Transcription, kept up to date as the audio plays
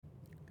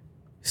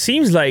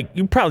seems like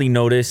you probably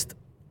noticed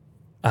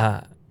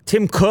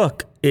Tim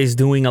Cook is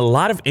doing a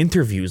lot of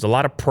interviews, a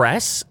lot of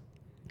press,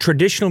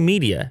 traditional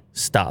media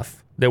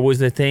stuff. There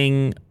was a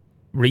thing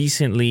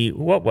recently.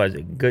 What was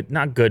it?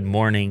 Not Good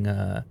Morning.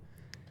 I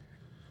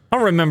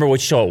don't remember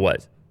what show it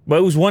was, but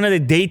it was one of the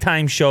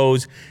daytime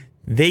shows.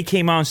 They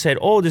came out and said,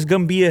 "Oh, there's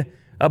going to be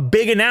a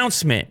big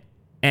announcement,"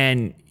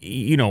 and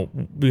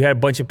we had a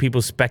bunch of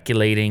people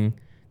speculating.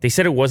 They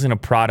said it wasn't a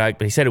product,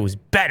 but they said it was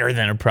better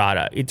than a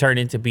product. It turned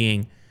into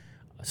being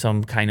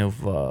some kind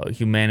of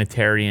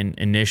humanitarian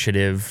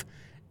initiative.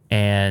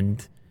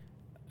 And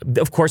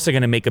of course, they're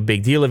going to make a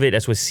big deal of it.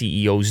 That's what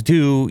CEOs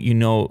do.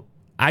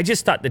 I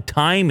just thought the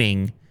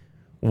timing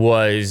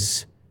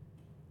was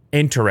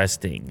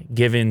interesting,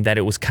 given that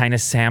it was kind of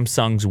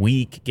Samsung's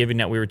week, given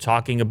that we were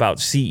talking about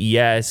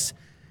CES.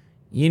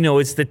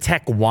 It's the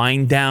tech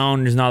wind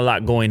down. There's not a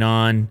lot going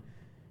on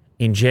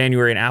in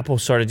January, and Apple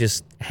sort of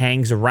just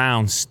hangs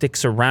around,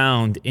 sticks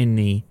around in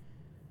the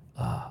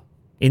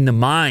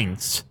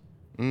minds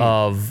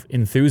of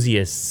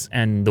enthusiasts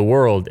and the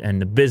world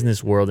and the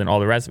business world and all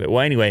the rest of it.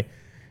 Well, anyway,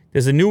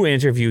 there's a new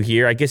interview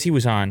here. I guess he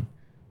was on,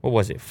 what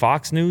was it,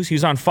 Fox News? He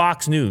was on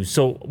Fox News.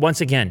 So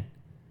once again,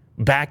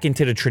 back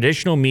into the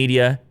traditional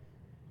media.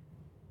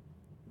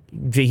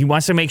 He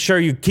wants to make sure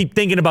you keep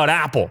thinking about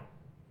Apple.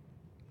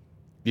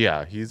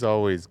 Yeah, he's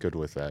always good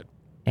with that.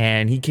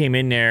 And he came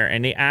in there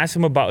and they asked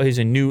him about his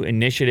new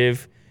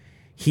initiative.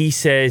 He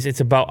says it's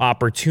about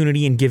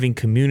opportunity and giving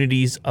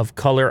communities of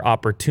color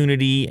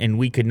opportunity, and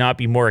we could not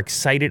be more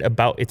excited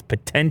about its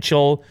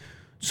potential.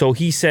 So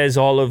he says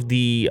all of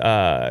the,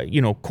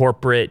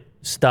 corporate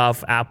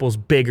stuff, Apple's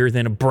bigger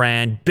than a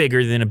brand,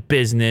 bigger than a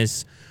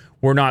business.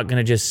 We're not going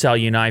to just sell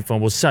you an iPhone.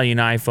 We'll sell you an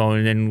iPhone,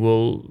 and then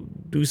we'll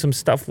do some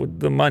stuff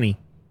with the money.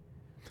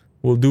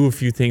 We'll do a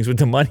few things with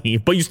the money,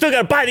 but you still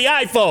got to buy the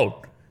iPhone.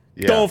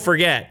 Yeah. Don't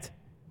forget.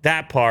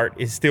 That part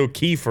is still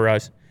key for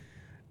us.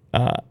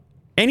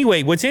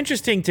 Anyway, what's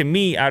interesting to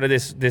me out of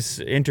this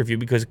interview,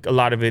 because a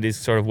lot of it is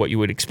sort of what you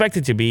would expect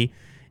it to be,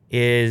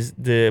 is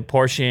the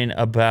portion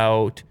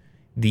about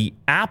the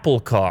Apple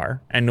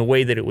Car and the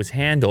way that it was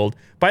handled.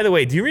 By the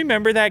way, do you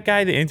remember that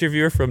guy, the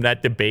interviewer from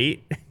that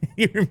debate?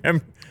 You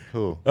remember?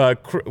 Who?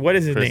 What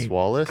is his name? Chris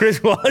Wallace?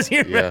 Chris Wallace?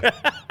 Yeah.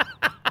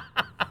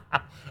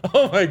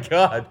 Oh, my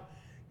God.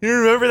 You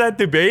remember that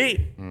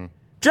debate?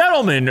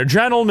 Gentlemen.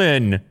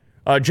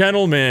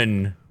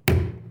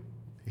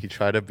 He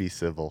tried to be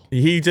civil.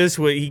 He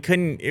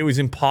couldn't, it was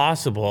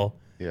impossible.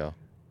 Yeah.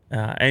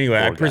 Anyway,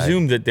 I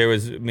presume that there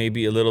was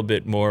maybe a little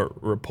bit more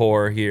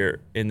rapport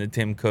here in the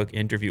Tim Cook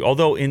interview.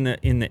 Although in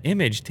the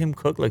image, Tim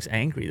Cook looks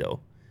angry,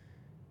 though.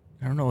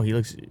 I don't know. He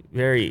looks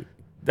very...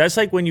 That's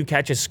like when you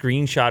catch a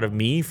screenshot of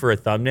me for a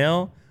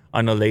thumbnail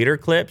on the later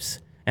clips,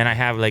 and I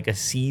have like a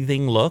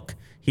seething look.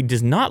 He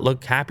does not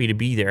look happy to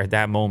be there at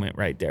that moment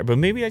right there. But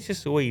maybe that's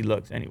just the way he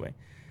looks anyway.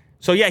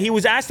 So, yeah, he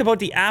was asked about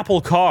the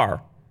Apple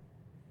Car.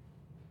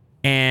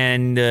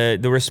 And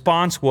the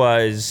response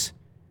was,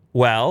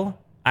 well,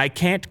 I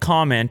can't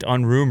comment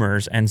on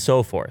rumors and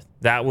so forth.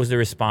 That was the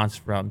response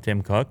from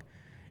Tim Cook.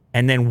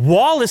 And then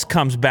Wallace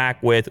comes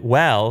back with,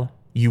 well,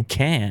 you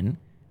can.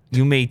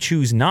 You may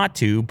choose not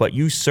to, but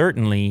you're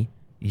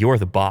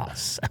the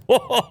boss.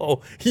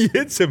 Whoa, he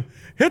hits him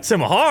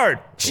hard.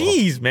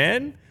 Jeez,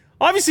 man.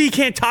 Obviously, you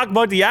can't talk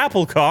about the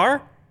Apple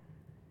Car.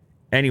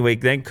 Anyway,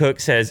 then Cook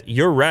says,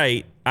 you're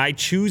right. I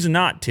choose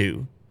not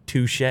to.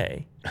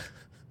 Touché.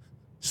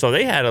 So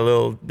they had a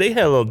little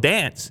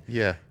dance.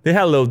 Yeah. They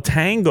had a little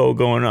tango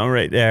going on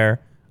right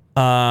there.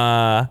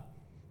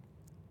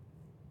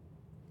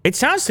 It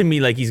sounds to me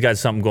like he's got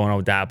something going on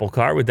with the Apple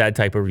Car with that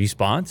type of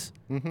response.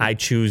 Mm-hmm. I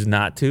choose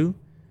not to.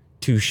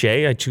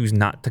 Touché. I choose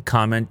not to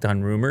comment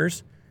on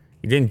rumors.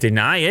 He didn't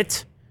deny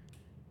it.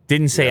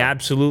 Didn't say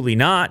absolutely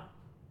not,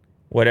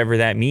 whatever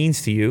that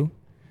means to you.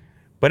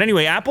 But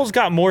anyway, Apple's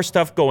got more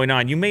stuff going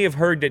on. You may have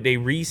heard that they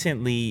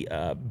recently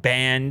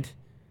banned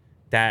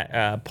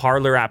that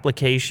Parler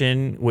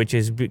application, which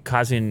is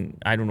causing,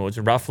 I don't know, it's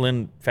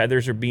ruffling.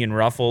 Feathers are being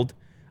ruffled.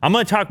 I'm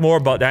going to talk more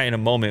about that in a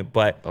moment.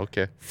 But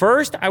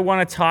First, I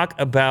want to talk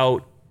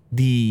about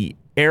the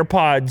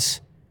AirPods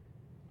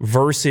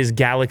versus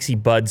Galaxy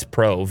Buds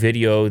Pro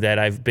video that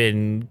I've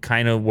been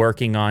kind of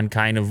working on,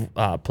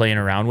 playing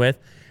around with.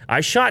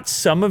 I shot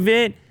some of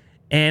it,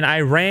 and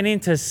I ran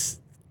into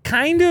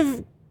kind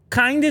of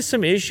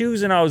some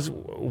issues, and I was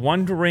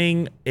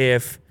wondering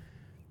if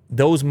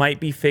those might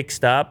be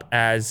fixed up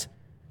as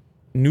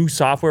new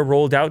software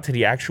rolled out to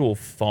the actual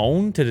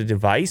phone, to the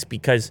device,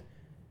 because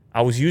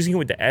I was using it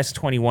with the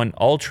S21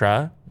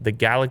 Ultra, the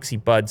Galaxy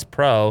Buds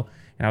Pro,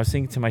 and I was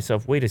thinking to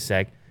myself, wait a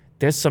sec,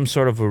 there's some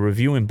sort of a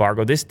review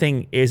embargo. This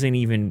thing isn't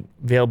even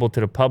available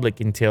to the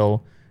public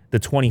until the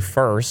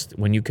 21st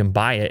when you can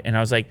buy it. And I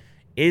was like,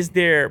 is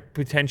there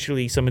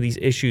potentially some of these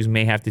issues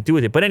may have to do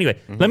with it? But anyway,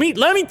 let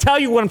me tell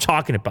you what I'm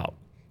talking about.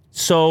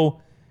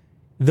 So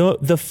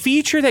the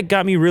feature that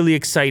got me really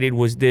excited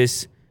was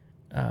this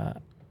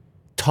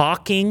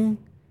talking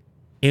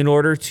in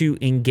order to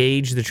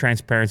engage the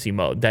transparency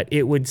mode, that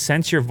it would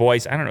sense your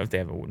voice. I don't know if they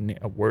have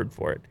a word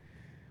for it.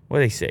 What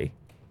do they say?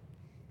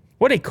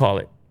 What do they call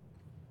it?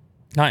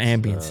 Not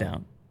ambient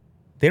sound.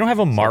 They don't have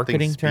a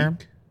marketing term.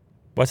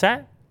 What's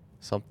that?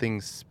 Something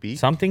speak?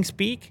 Something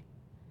speak?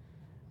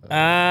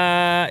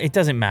 It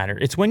doesn't matter.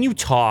 It's when you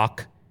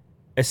talk,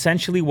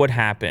 essentially what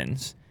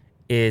happens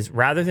is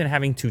rather than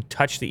having to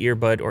touch the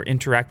earbud or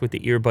interact with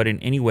the earbud in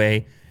any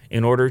way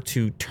in order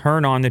to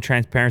turn on the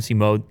transparency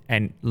mode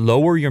and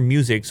lower your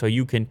music so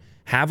you can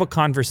have a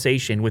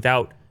conversation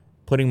without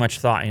putting much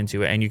thought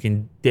into it, and you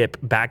can dip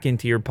back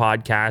into your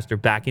podcast or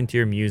back into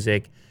your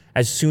music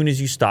as soon as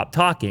you stop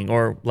talking,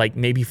 or like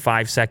maybe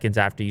 5 seconds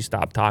after you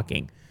stop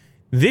talking.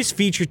 This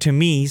feature to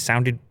me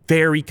sounded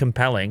very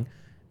compelling.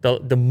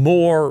 The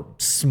more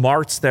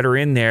smarts that are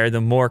in there, the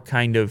more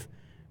kind of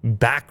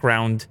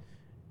background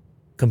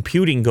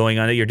computing going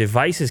on that your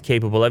device is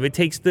capable of. It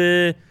takes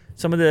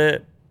some of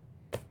the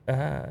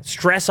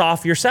stress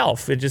off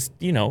yourself. It just,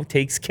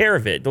 takes care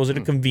of it. Those are the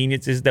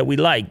conveniences that we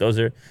like. Those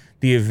are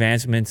the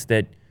advancements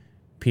that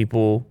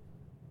people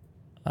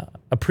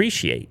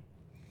appreciate.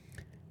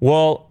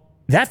 Well,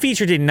 that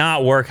feature did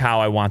not work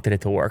how I wanted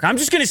it to work. I'm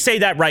just going to say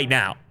that right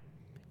now.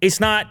 It's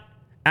not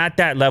at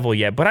that level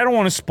yet, but I don't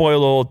want to spoil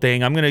the whole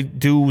thing. I'm going to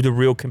do the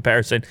real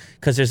comparison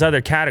because there's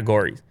other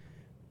categories.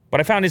 But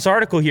I found this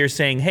article here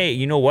saying, hey,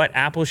 you know what?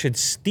 Apple should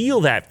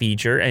steal that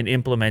feature and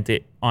implement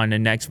it on the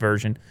next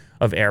version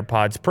of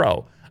AirPods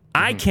Pro.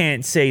 I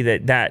can't say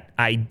that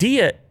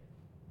idea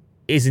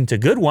isn't a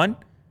good one.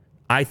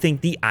 I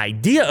think the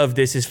idea of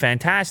this is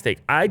fantastic.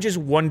 I just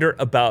wonder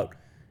about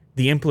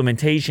the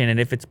implementation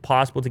and if it's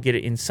possible to get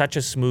it in such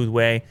a smooth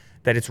way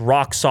that it's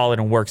rock solid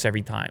and works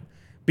every time.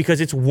 Because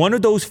it's one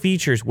of those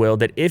features, Will,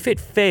 that if it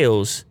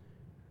fails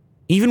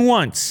even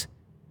once,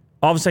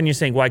 all of a sudden you're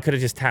saying, well, I could have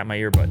just tapped my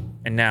earbud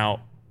and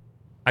now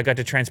I got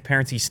the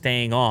transparency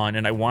staying on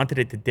and I wanted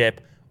it to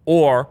dip,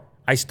 or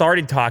I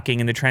started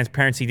talking and the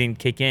transparency didn't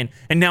kick in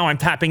and now I'm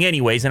tapping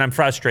anyways and I'm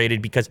frustrated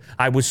because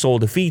I was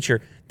sold a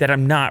feature that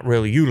I'm not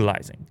really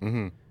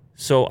utilizing.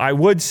 So I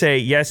would say,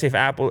 yes, if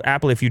Apple,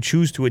 if you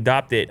choose to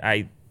adopt it,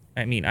 I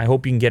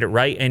hope you can get it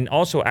right. And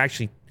also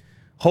actually,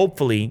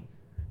 hopefully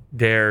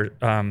there's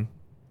a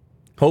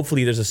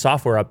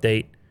software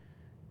update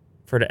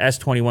for the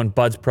S21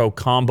 Buds Pro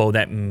combo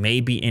that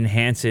maybe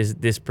enhances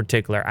this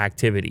particular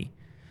activity.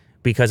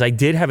 Because I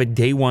did have a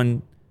day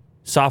one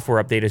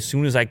software update as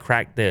soon as I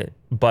cracked the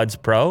Buds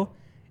Pro.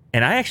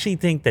 And I actually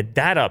think that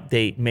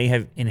update may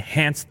have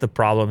enhanced the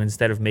problem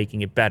instead of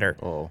making it better.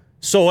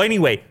 So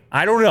anyway,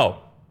 I don't know.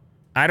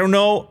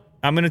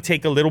 I'm going to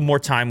take a little more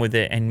time with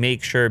it and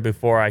make sure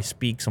before I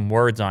speak some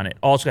words on it.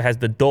 Also has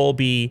the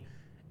Dolby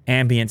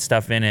ambient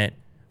stuff in it.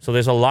 So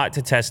there's a lot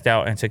to test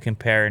out and to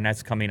compare, and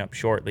that's coming up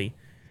shortly.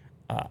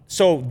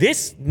 So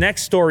this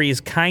next story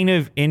is kind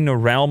of in the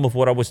realm of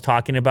what I was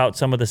talking about,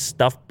 some of the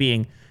stuff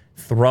being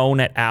thrown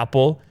at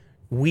Apple.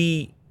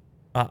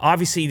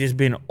 Obviously, there's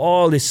been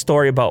all this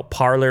story about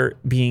Parler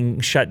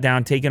being shut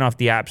down, taken off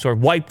the App Store,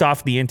 wiped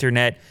off the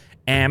internet.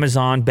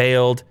 Amazon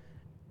bailed.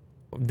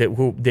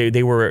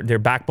 Their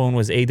backbone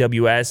was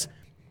AWS.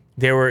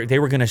 They were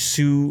going to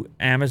sue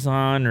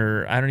Amazon,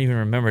 or I don't even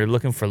remember. They're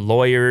looking for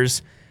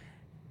lawyers.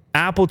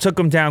 Apple took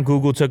them down.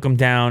 Google took them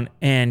down.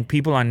 And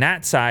people on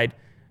that side,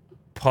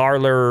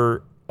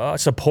 Parler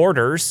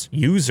supporters,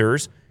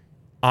 users,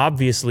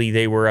 obviously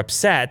they were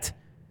upset.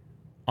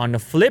 On the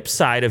flip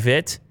side of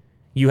it,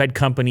 you had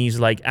companies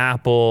like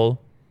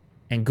Apple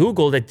and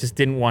Google that just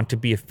didn't want to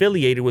be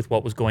affiliated with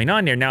what was going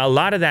on there. Now, a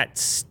lot of that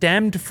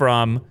stemmed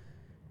from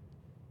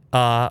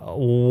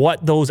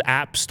what those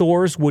app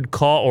stores would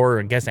call, or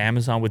I guess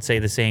Amazon would say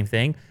the same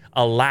thing,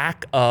 a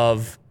lack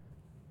of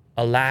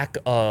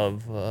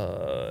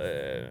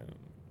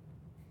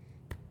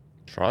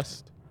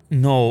trust?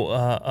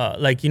 No,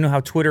 like, how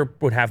Twitter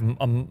would have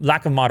a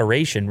lack of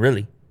moderation,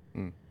 really.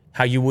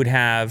 How you would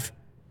have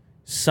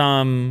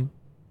some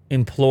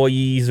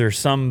employees or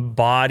some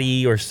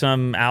body or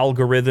some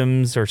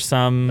algorithms or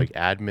some... like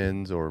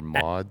admins or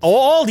mods?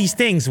 All these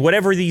things,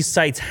 whatever these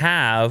sites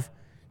have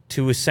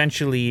to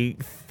essentially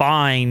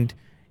find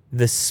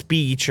the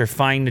speech or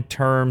find the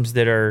terms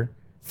that are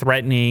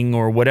threatening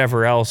or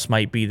whatever else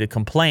might be the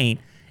complaint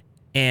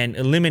and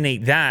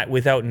eliminate that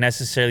without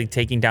necessarily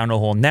taking down a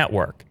whole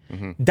network.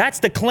 That's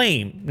the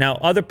claim. Now,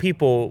 other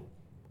people,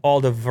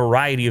 all the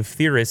variety of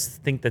theorists,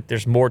 think that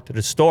there's more to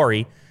the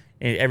story.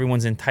 And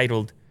everyone's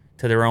entitled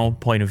to their own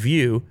point of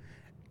view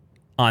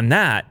on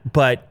that.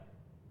 But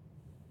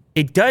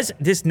it does,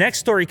 this next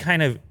story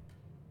kind of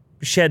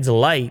sheds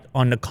light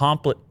on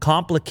the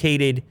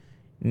complicated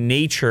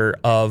nature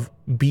of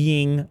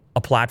being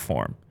a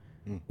platform,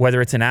 whether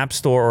it's an app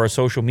store or a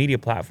social media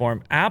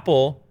platform.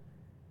 Apple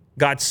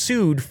got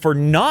sued for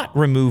not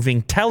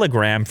removing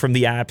Telegram from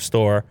the App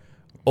Store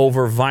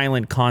over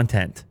violent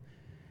content.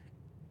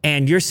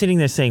 And you're sitting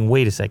there saying,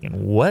 wait a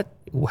second, what?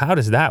 How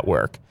does that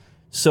work?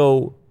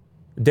 So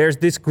there's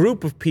this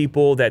group of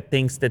people that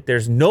thinks that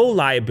there's no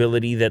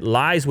liability that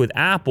lies with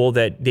Apple,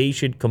 that they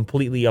should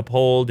completely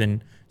uphold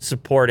and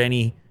support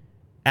any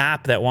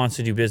app that wants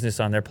to do business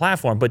on their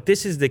platform. But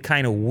this is the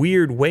kind of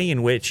weird way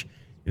in which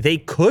they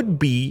could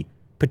be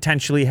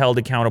potentially held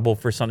accountable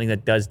for something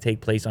that does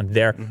take place on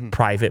their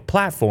private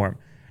platform.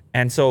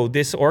 And so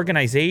this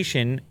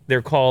organization,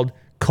 they're called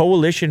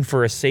Coalition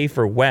for a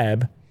Safer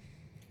Web,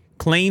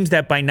 claims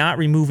that by not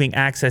removing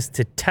access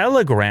to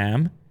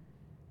Telegram,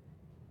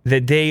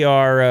 that they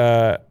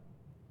are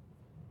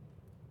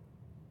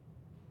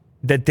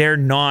that they're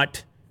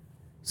not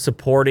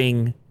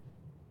supporting.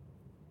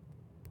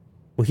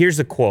 Well, here's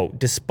a quote.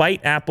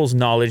 Despite Apple's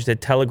knowledge that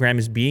Telegram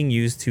is being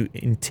used to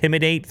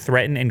intimidate,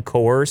 threaten, and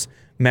coerce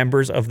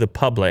members of the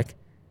public.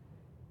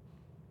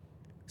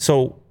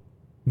 So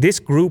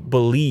this group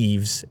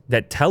believes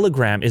that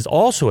Telegram is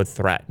also a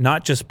threat,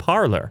 not just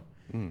Parler.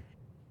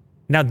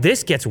 Now,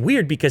 this gets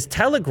weird because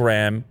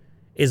Telegram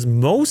is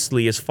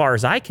mostly, as far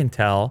as I can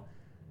tell,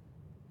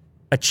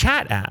 a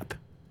chat app.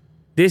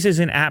 This is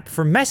an app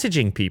for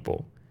messaging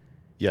people.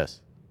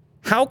 Yes.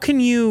 How can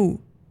you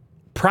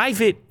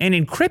private and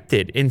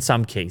encrypted in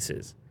some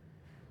cases?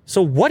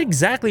 So what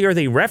exactly are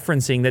they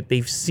referencing that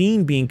they've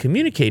seen being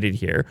communicated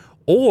here?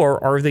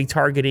 Or are they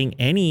targeting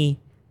any,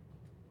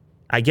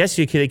 I guess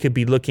they could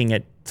be looking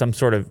at some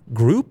sort of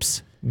group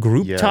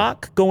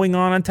talk going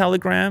on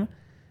Telegram.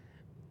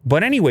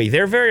 But anyway,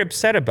 they're very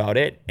upset about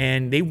it,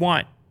 and they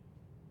want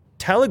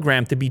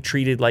Telegram to be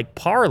treated like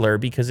Parler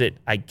because it,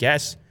 I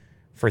guess,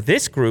 for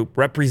this group,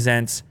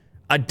 represents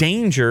a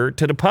danger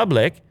to the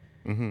public.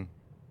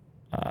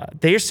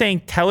 They are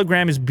saying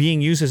Telegram is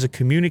being used as a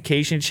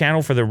communication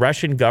channel for the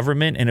Russian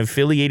government and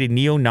affiliated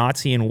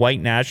neo-Nazi and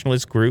white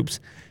nationalist groups,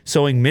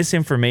 sowing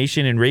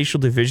misinformation and racial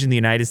division in the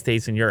United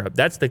States and Europe.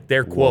 That's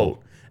their quote.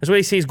 That's what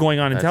they say is going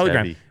on in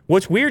Telegram. Heavy.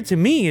 What's weird to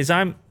me is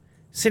I'm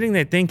sitting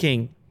there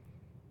thinking,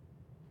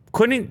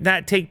 couldn't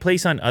that take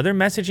place on other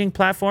messaging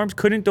platforms?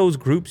 Couldn't those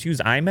groups use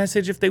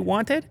iMessage if they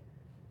wanted?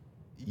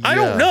 Yeah. I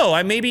don't know.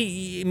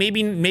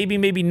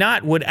 Maybe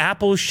not. Would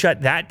Apple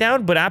shut that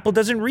down? But Apple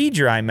doesn't read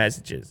your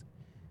iMessages.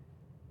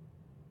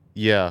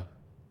 Yeah.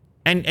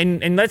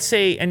 And let's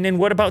say, and then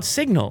what about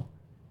Signal?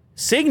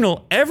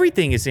 Signal,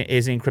 everything is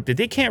encrypted.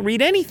 They can't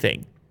read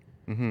anything.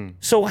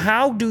 So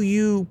how do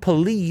you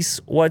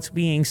police what's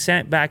being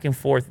sent back and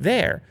forth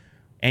there?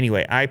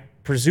 Anyway, I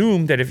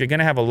presume that if you're going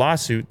to have a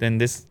lawsuit, then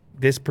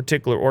this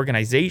particular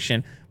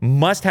organization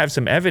must have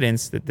some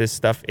evidence that this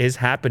stuff is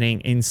happening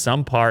in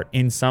some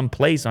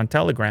place on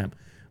Telegram.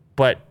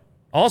 But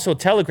also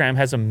Telegram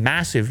has a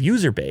massive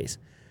user base.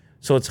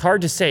 So it's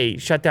hard to say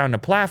shut down the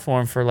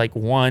platform for like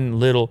one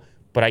little,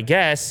 but I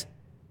guess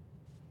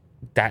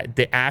that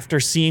after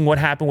seeing what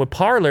happened with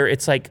Parler,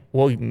 it's like,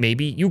 well,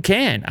 maybe you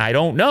can. I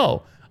don't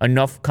know.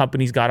 Enough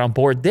companies got on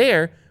board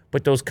there,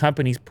 but those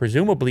companies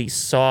presumably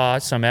saw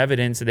some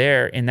evidence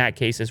there in that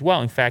case as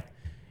well. In fact,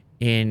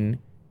 in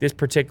this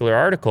particular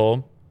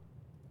article,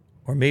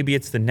 or maybe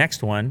it's the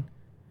next one,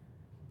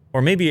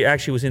 or maybe it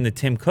actually was in the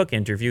Tim Cook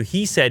interview,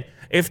 he said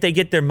if they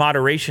get their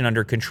moderation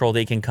under control,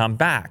 they can come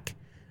back,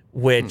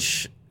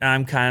 which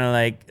I'm kind of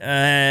like,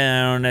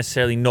 I don't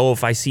necessarily know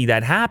if I see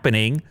that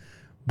happening,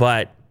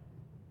 but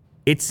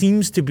it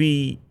seems to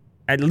be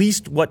at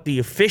least what the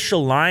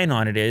official line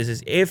on it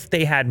is if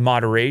they had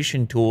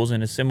moderation tools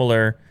and a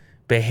similar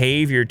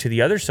behavior to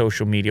the other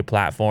social media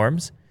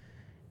platforms,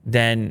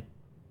 then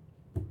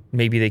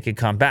maybe they could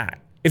come back.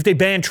 If they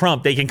ban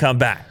Trump, they can come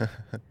back.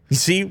 You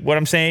see what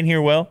I'm saying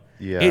here, Will?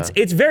 Yeah.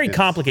 It's very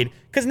complicated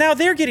because now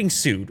they're getting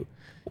sued.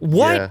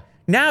 What? Yeah.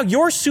 Now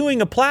you're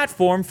suing a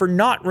platform for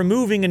not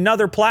removing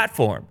another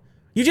platform.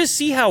 You just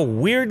see how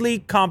weirdly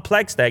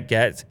complex that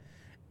gets.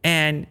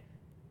 And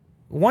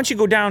once you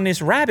go down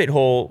this rabbit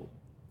hole,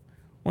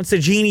 once the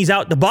genie's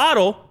out the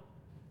bottle.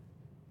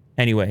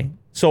 Anyway,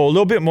 so a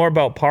little bit more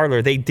about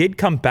Parler. They did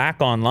come back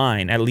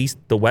online, at least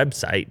the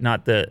website,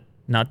 not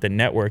the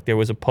network. There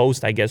was a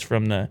post, I guess,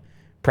 from the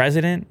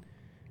president,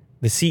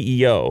 the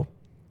CEO.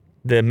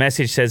 The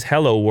message says,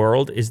 "Hello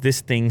world, is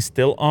this thing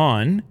still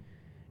on?"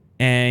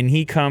 And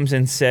he comes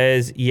and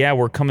says, "Yeah,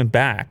 we're coming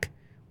back.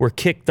 We're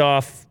kicked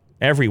off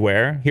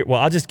everywhere." Here,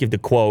 well, I'll just give the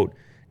quote.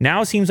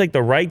 "Now seems like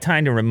the right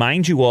time to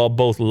remind you all,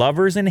 both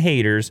lovers and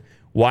haters,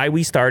 why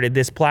we started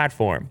this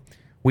platform.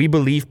 We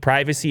believe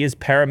privacy is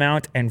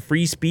paramount and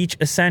free speech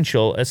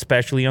essential,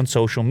 especially on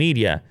social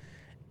media.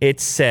 It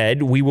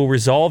said, we will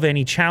resolve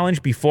any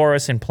challenge before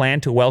us and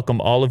plan to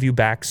welcome all of you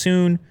back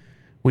soon.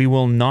 We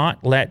will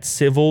not let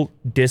civil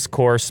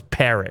discourse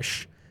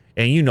perish."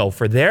 And you know,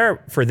 for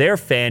their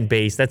fan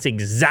base, that's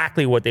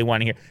exactly what they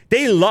want to hear.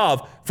 They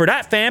love, for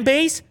that fan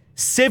base,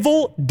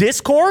 civil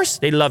discourse.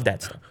 They love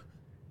that stuff.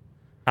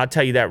 I'll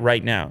tell you that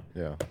right now.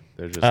 Yeah.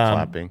 They're just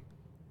clapping.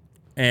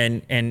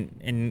 And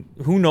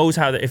who knows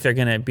if they're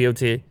going to be able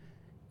to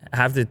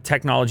have the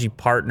technology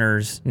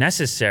partners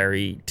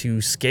necessary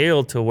to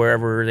scale to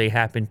wherever they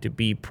happen to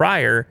be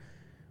prior.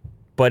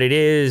 But it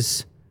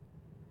is,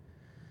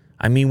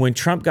 I mean, when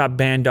Trump got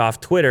banned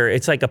off Twitter,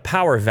 it's like a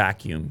power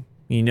vacuum,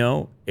 you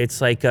know? It's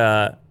like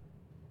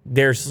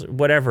there's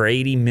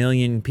 80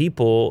 million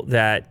people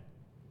that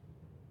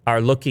are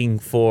looking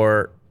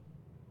to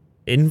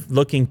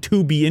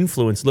be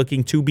influenced,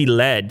 looking to be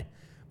led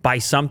by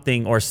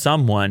something or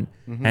someone.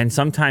 And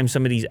sometimes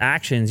some of these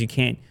actions, you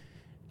can't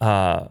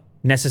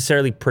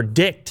necessarily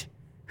predict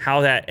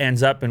how that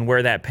ends up and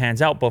where that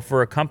pans out. But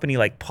for a company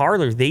like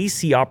Parler, they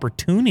see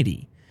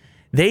opportunity.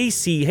 They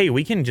see, hey,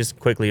 we can just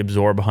quickly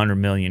absorb 100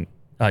 million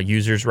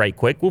users right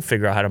quick. We'll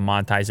figure out how to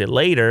monetize it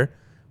later,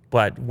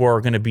 but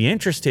we're going to be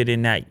interested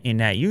in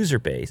that user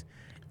base.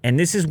 And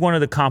this is one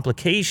of the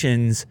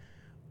complications.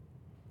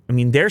 I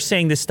mean, they're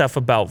saying this stuff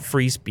about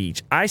free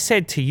speech. I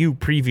said to you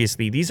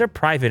previously, these are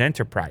private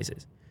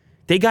enterprises.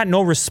 They got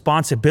no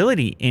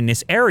responsibility in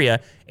this area.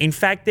 In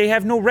fact, they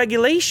have no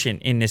regulation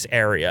in this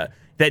area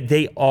that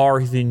they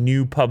are the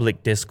new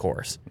public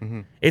discourse.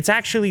 It's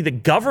actually the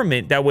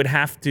government that would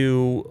have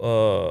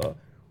to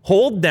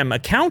hold them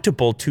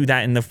accountable to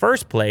that in the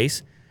first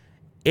place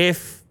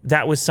if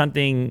that was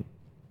something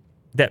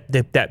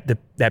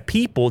that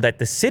people, that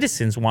the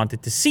citizens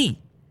wanted to see.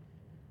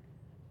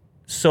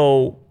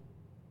 So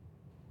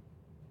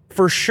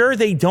for sure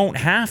they don't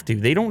have to.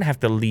 They don't have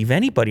to leave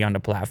anybody on the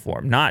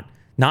platform. Not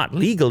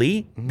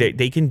legally.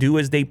 They can do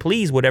as they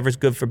please, whatever's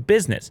good for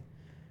business.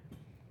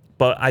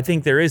 But I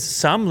think there is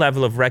some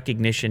level of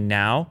recognition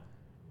now,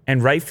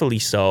 and rightfully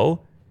so,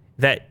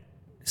 that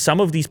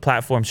some of these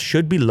platforms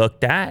should be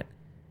looked at,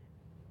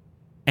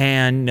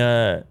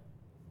 and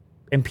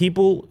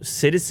people,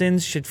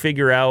 citizens, should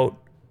figure out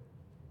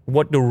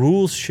what the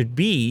rules should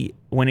be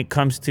when it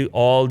comes to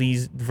all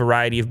these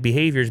variety of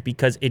behaviors,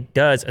 because it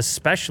does,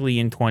 especially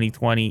in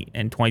 2020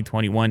 and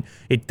 2021,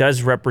 it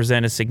does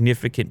represent a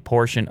significant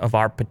portion of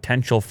our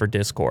potential for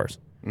discourse.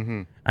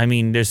 I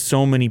mean, there's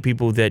so many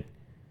people that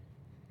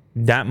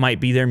might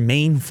be their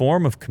main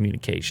form of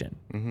communication,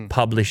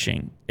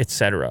 publishing,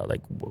 etc.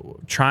 Like,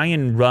 try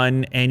and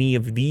run any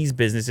of these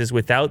businesses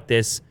without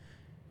this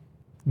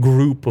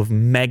group of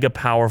mega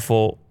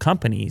powerful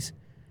companies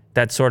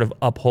that sort of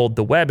uphold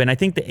the web. And I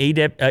think the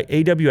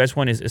AWS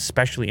one is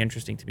especially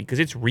interesting to me because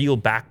it's real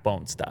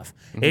backbone stuff.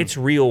 It's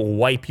real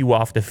wipe you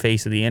off the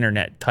face of the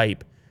internet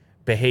type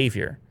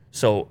behavior.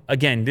 So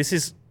again, this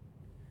is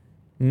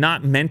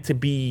not meant to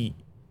be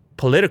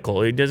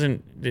political. It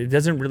doesn't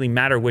really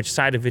matter which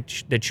side of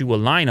it that you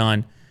align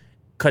on,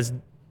 because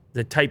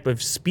the type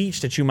of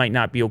speech that you might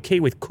not be okay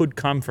with could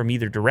come from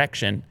either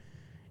direction,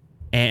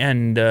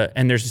 and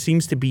there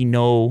seems to be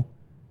no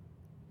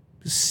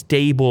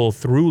stable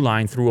through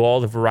line through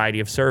all the variety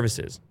of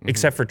services,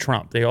 except for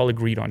Trump. They all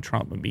agreed on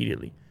Trump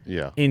immediately.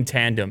 In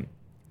tandem.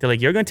 They're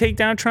like, you're going to take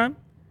down Trump?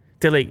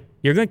 They're like,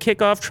 you're going to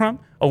kick off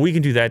Trump? Oh, we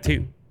can do that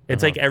too.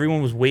 It's like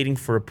everyone was waiting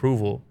for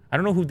approval. I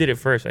don't know who did it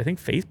first. I think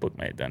Facebook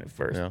might have done it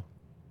first.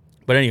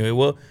 But anyway,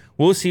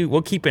 we'll see.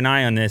 We'll keep an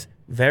eye on this.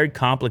 Very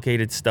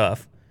complicated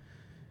stuff.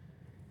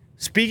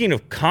 Speaking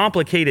of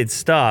complicated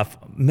stuff,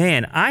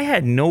 man, I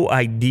had no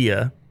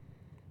idea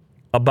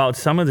about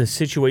some of the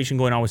situation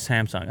going on with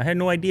Samsung. I had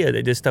no idea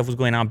that this stuff was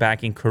going on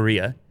back in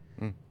Korea.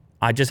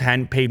 I just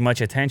hadn't paid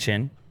much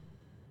attention.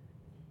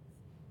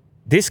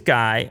 This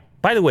guy,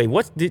 by the way,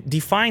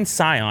 define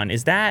Scion?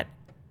 Is that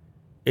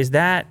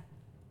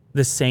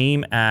the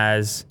same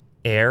as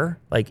heir,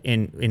 like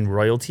in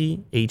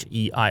royalty,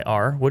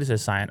 HEIR? What is a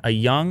scion? A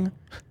young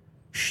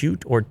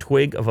shoot or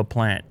twig of a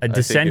plant, a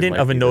descendant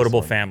of a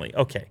notable family.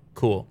 Okay,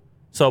 cool.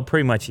 So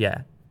pretty much,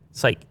 yeah.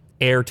 It's like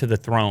heir to the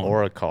throne.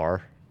 Or a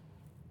car.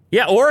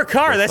 Yeah, or a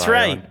car, that's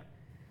Scion. right.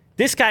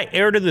 This guy,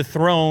 heir to the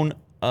throne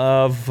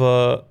of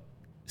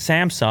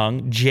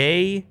Samsung,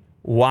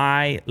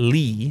 J.Y.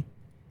 Lee,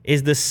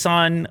 is the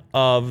son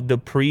of the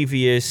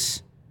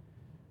previous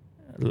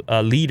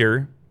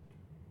leader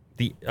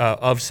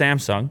of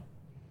Samsung.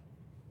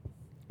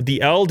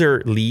 The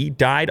elder Lee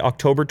died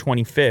October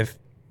 25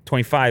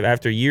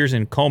 after years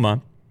in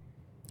coma,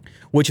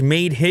 which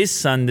made his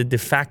son the de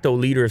facto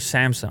leader of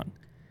Samsung.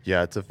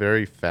 Yeah, it's a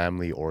very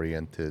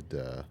family-oriented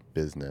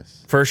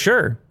business. For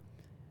sure.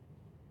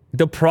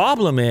 The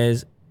problem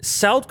is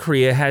South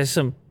Korea has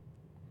some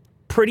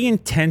pretty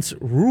intense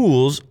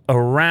rules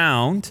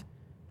around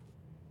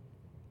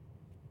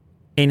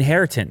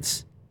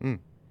inheritance.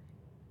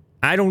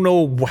 I don't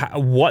know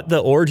what the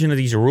origin of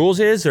these rules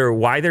is or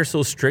why they're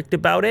so strict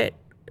about it.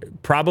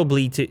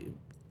 Probably to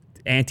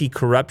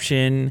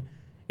anti-corruption.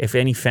 If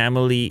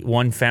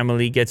one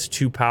family gets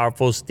too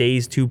powerful,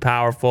 stays too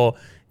powerful,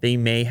 they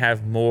may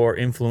have more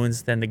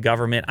influence than the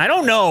government. I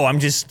don't know. I'm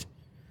just...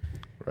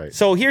 Right.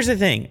 So here's the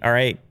thing, all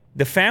right?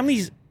 The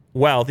family's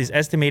wealth is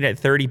estimated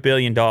at $30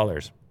 billion.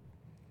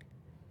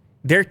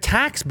 Their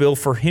tax bill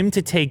for him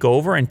to take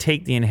over and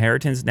take the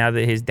inheritance now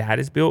that his dad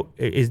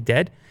is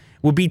dead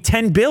would be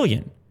 $10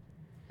 billion.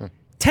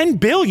 $10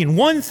 billion,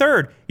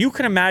 1/3. You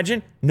can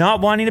imagine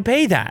not wanting to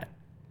pay that.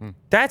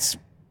 That's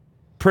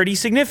pretty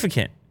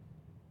significant.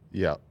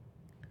 Yeah.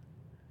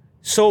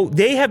 So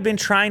they have been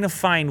trying to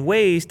find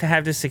ways to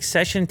have the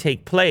succession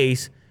take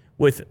place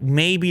with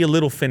maybe a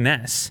little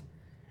finesse.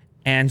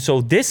 And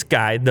so this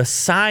guy, the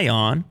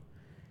Scion,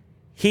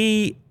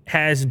 he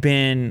has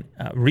been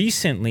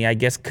recently, I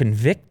guess,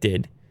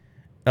 convicted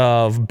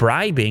of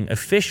bribing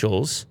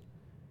officials.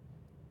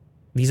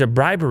 These are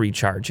bribery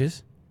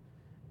charges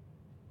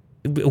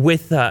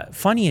with,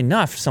 funny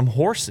enough, some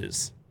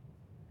horses.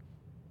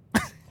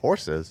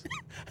 Horses?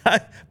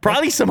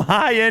 Probably some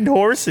high-end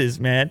horses,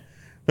 man.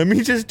 Let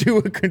me just do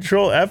a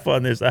control F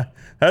on this.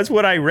 That's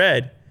what I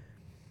read.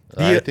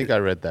 I think I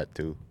read that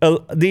too.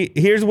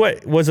 Here's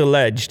what was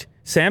alleged.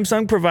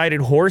 Samsung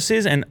provided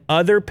horses and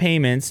other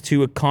payments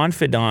to a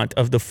confidant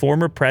of the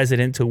former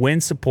president to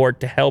win support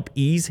to help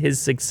ease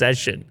his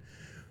succession.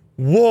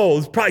 Whoa,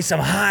 it's probably some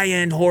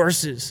high-end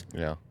horses.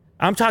 Yeah.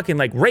 I'm talking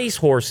like race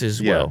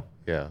horses, Will.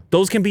 Yeah.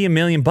 Those can be $1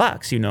 million,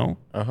 you know?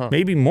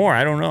 Maybe more,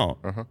 I don't know.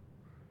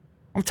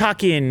 I'm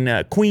talking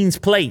Queen's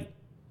Plate.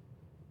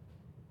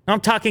 I'm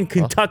talking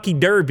Kentucky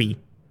Derby.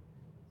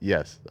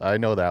 Yes, I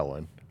know that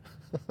one.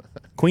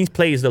 Queen's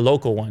Plate is the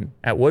local one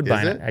at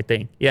Woodbine, Is it? I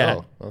think. Yeah.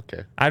 Oh,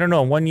 okay. I don't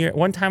know.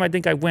 One time I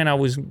think I went, I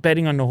was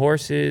betting on the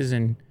horses,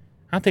 and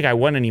I don't think I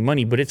won any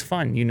money, but it's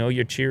fun. You know,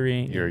 you're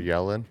cheering. You're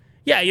yelling.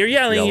 Yeah, you're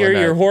yelling. Yelling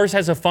Your at horse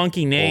has a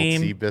funky Old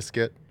name.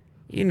 Seabiscuit.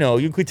 You know,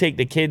 you could take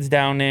the kids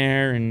down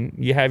there and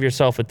you have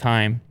yourself a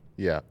time.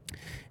 Yeah.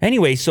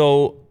 Anyway,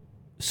 so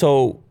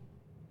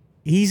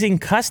he's in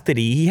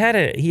custody.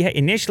 He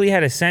initially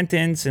had a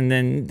sentence, and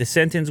then the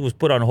sentence was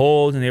put on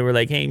hold, and they were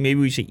like, hey, maybe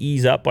we should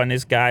ease up on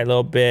this guy a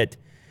little bit.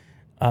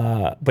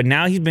 But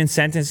now he's been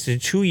sentenced to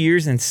 2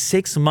 years and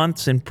 6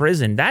 months in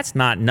prison. That's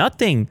not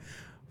nothing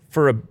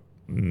for a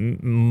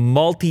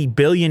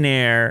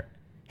multi-billionaire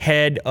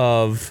head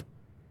of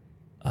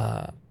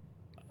Samsung.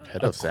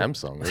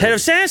 Really. Head of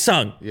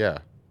Samsung. Yeah.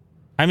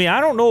 I mean, I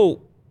don't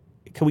know.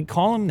 Can we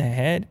call him the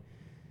head?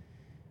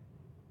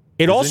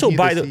 Isn't he the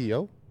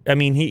CEO? I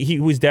mean, he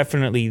was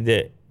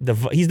definitely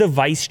he's the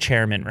vice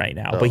chairman right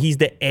now, but he's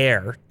the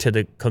heir to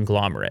the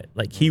conglomerate.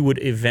 Like, he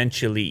would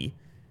eventually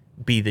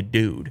be the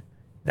dude.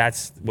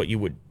 That's what you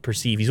would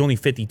perceive. He's only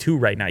 52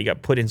 right now. You got to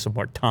put in some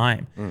more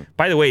time.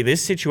 By the way,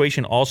 this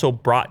situation also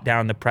brought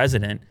down the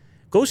president.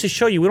 Goes to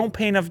show you, we don't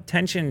pay enough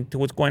attention to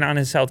what's going on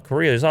in South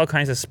Korea. There's all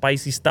kinds of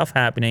spicy stuff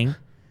happening,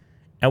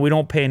 and we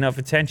don't pay enough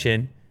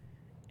attention.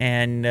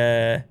 And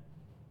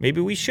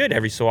maybe we should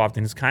every so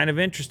often. It's kind of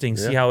interesting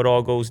to see how it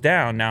all goes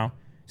down. Now,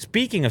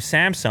 speaking of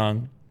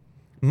Samsung,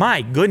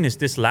 my goodness,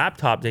 this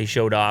laptop they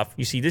showed off.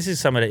 You see, this is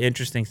some of the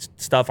interesting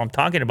stuff I'm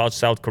talking about.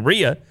 South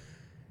Korea.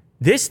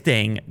 This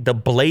thing, the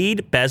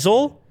blade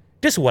bezel,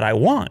 this is what I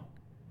want.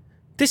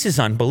 This is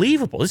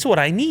unbelievable. This is what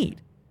I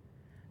need.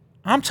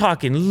 I'm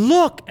talking,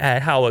 look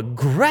at how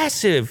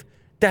aggressive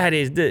that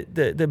is.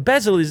 The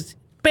bezel is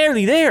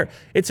barely there.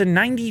 It's a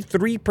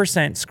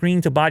 93%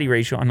 screen to body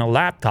ratio on a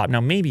laptop. Now,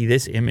 maybe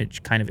this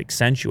image kind of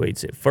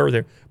accentuates it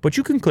further, but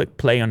you can click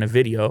play on the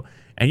video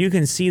and you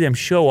can see them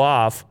show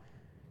off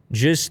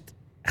just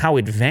how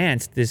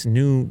advanced this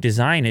new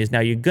design is. Now,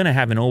 you're going to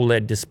have an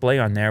OLED display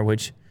on there,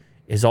 which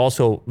is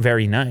also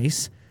very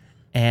nice,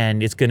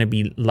 and it's going to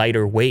be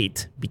lighter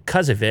weight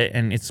because of it,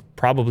 and it's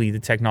probably the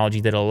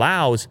technology that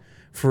allows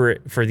for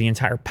the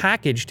entire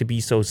package to be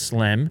so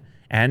slim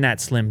and that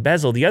slim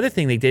bezel. The other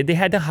thing they did, they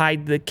had to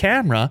hide the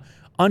camera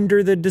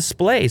under the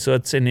display, so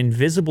it's an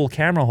invisible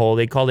camera hole.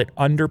 They call it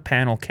under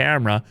panel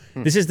camera.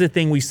 This is the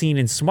thing we've seen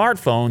in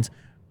smartphones.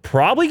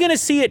 Probably going to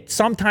see it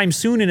sometime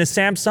soon in a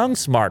Samsung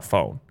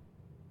smartphone.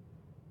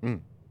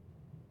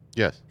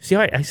 Yes. See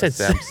how I said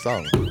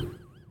Samsung.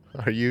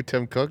 Are you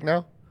Tim Cook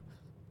now?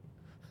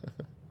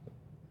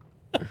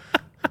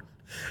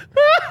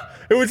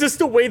 It was just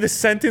the way the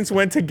sentence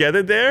went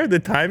together there, the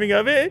timing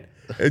of it.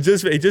 It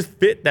just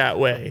fit that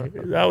way.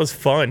 That was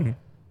fun.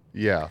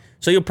 Yeah.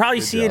 So you'll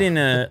probably see it in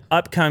a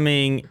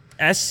upcoming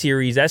S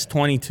series,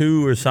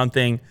 S22 or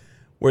something,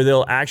 where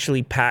they'll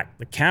actually pack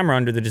the camera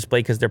under the display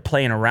because they're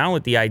playing around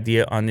with the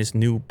idea on this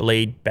new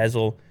blade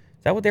bezel.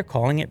 Is that what they're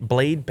calling it?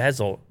 Blade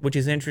bezel, which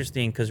is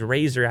interesting because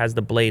Razer has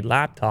the Blade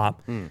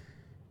laptop.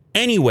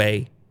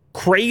 Anyway,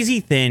 crazy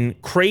thin,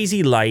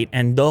 crazy light,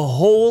 and the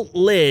whole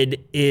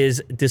lid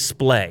is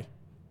display.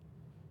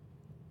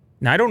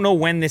 Now, I don't know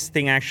when this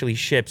thing actually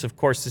ships. Of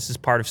course, this is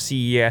part of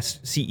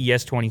CES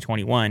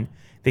 2021.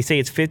 They say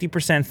it's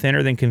 50%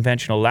 thinner than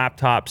conventional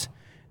laptops.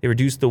 They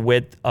reduced the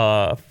width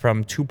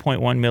from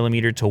 2.1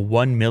 millimeter to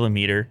 1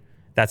 millimeter.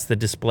 That's the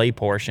display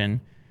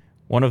portion.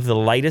 One of the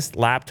lightest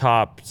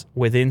laptops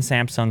within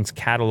Samsung's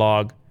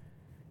catalog,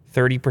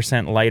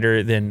 30%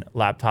 lighter than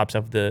laptops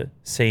of the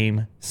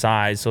same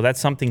size. So that's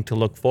something to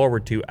look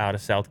forward to out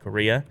of South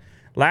Korea.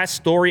 Last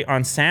story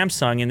on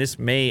Samsung, and this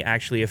may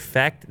actually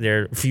affect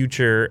their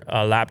future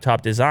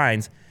laptop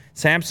designs.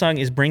 Samsung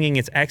is bringing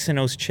its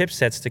Exynos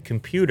chipsets to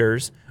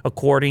computers,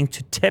 according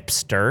to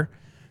Tipster.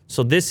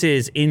 So this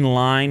is in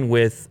line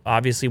with,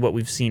 obviously, what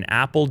we've seen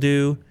Apple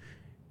do.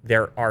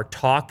 There are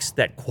talks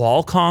that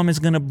Qualcomm is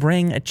going to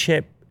bring a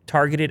chip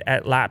targeted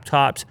at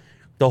laptops.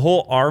 The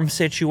whole ARM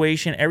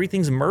situation,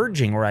 everything's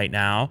merging right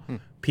now.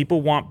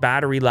 People want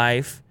battery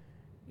life,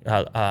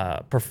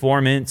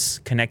 performance,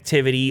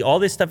 connectivity. All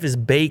this stuff is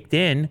baked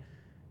in.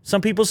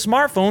 Some people's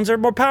smartphones are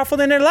more powerful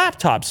than their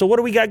laptops. So what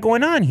do we got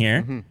going on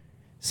here?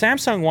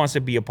 Samsung wants to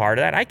be a part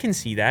of that. I can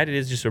see that. It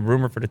is just a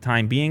rumor for the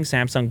time being.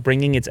 Samsung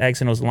bringing its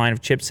Exynos line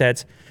of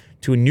chipsets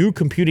to a new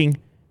computing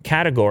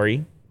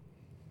category.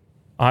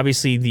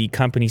 Obviously, the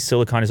company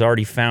Silicon is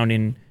already found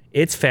in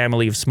its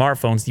family of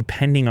smartphones,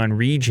 depending on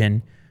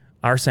region.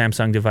 our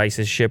Samsung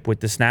devices ship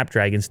with the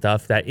Snapdragon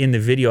stuff. That in the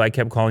video I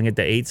kept calling it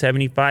the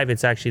 875.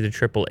 It's actually the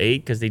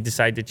 888 because they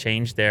decided to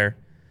change their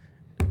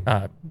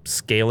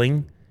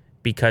scaling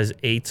because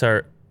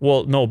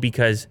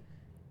because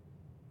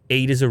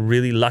 8 is a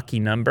really lucky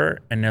number,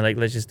 and they're like,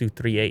 let's just do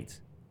 3 8s.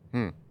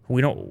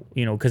 We don't,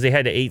 because they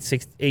had the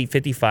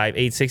 855,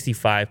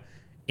 865.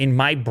 In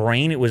my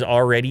brain, it was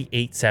already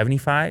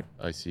 875.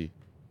 I see.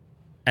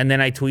 And then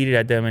I tweeted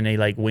at them, and they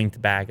like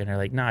winked back, and they're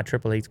like, "Nah,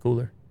 888's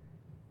cooler."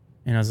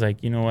 And I was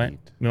like, you know what?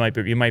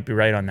 You might be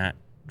right on that.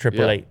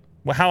 888.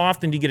 Well, how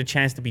often do you get a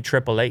chance to be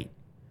 888?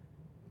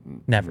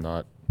 Never.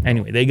 Not.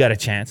 Anyway, they got a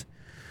chance.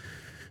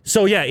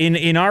 So yeah,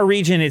 in our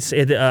region,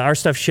 our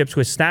stuff ships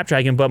with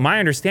Snapdragon. But my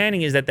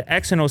understanding is that the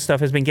Exynos stuff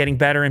has been getting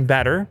better and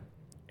better,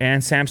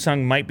 and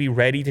Samsung might be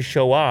ready to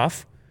show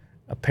off.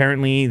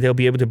 Apparently, they'll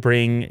be able to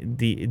bring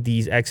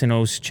these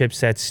Exynos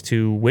chipsets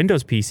to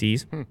Windows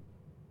PCs.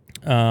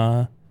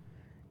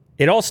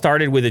 It all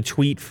started with a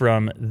tweet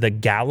from the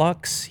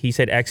Galux. He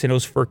said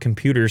Exynos for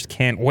computers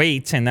can't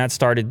wait, and that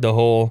started the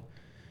whole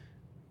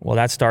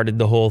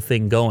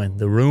thing going.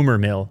 The rumor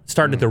mill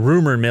started the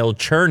rumor mill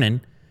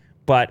churning,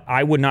 but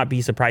I would not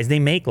be surprised. They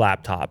make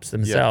laptops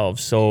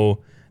themselves, so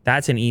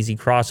that's an easy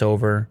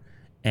crossover.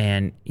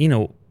 And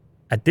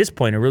at this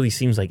point, it really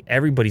seems like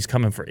everybody's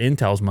coming for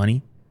Intel's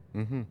money.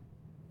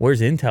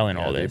 Where's Intel in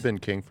all this? They've been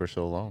king for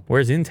so long.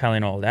 Where's Intel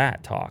in all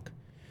that talk?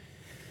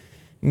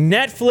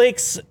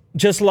 Netflix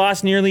just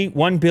lost nearly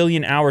 1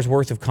 billion hours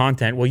worth of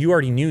content. Well, you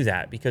already knew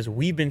that because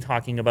we've been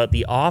talking about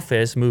The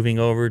Office moving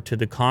over to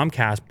the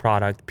Comcast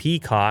product,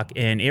 Peacock,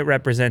 and it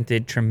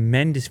represented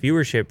tremendous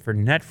viewership for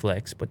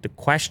Netflix. But the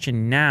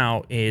question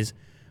now is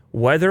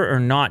whether or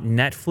not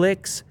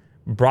Netflix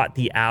brought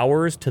the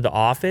hours to The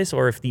Office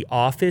or if The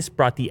Office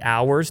brought the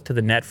hours to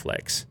the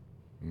Netflix.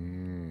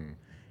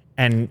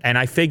 And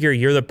I figure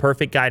you're the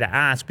perfect guy to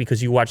ask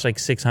because you watch like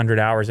 600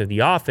 hours of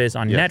The Office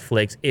on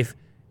Netflix. If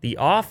The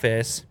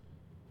Office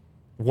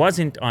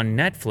wasn't on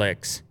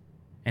Netflix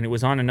and it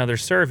was on another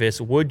service,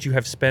 would you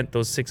have spent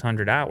those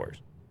 600 hours?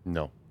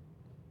 No.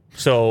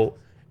 So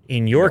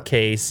in your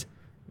case,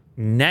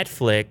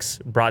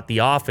 Netflix brought The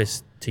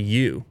Office to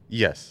you.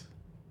 Yes.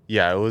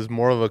 Yeah, it was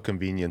more of a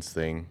convenience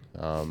thing.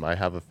 I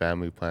have a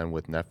family plan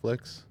with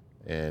Netflix,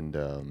 and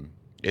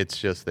it's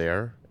just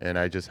there, and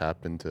I just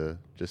happen to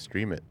just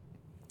stream it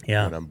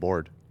when I'm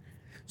bored.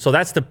 So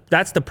that's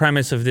the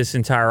premise of this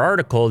entire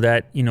article,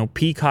 that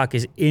Peacock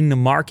is in the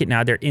market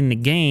now. They're in the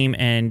game,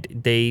 and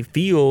they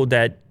feel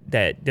that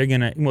they're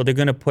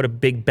gonna put a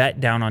big bet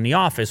down on The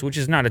Office, which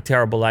is not a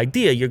terrible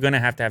idea. You're gonna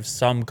have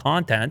some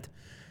content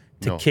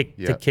to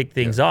kick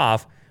things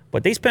off,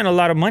 but they spent a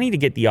lot of money to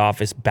get The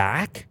Office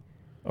back,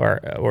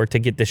 or to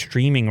get the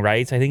streaming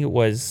rights. I think it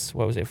was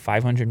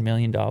 $500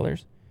 million.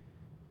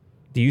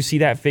 Do you see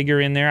that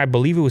figure in there? I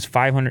believe it was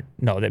 500.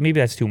 No, maybe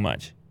that's too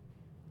much.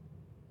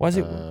 Was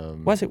it,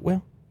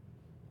 Will?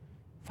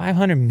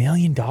 $500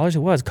 million it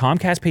was.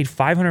 Comcast paid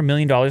 $500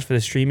 million for the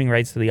streaming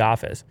rights to The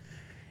Office.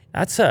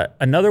 That's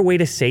another way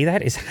to say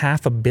that is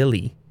 $500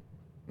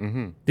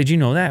 million. Did you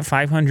know that?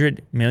 $500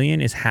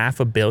 million is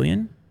 $500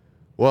 million?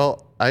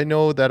 Well, I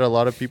know that a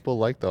lot of people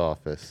like The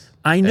Office.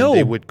 I know. And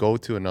they would go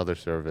to another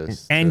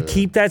service. And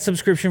keep that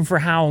subscription for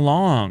how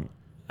long?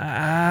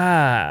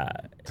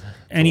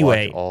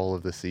 Anyway, watch all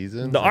of the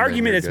seasons. The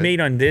argument that's made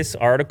on this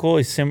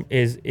article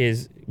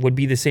would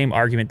be the same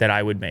argument that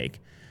I would make,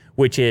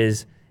 which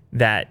is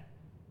that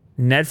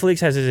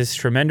Netflix has this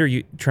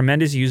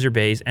tremendous user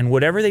base, and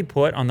whatever they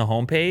put on the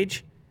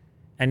homepage,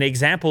 and the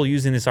example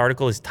used in this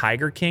article is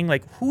Tiger King.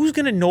 Like, who's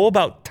gonna know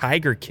about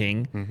Tiger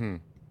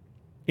King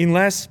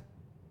unless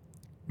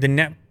the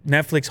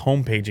Netflix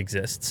homepage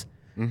exists?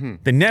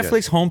 The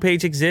Netflix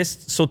homepage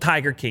exists, so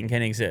Tiger King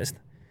can exist.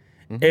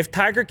 If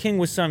Tiger King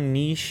was some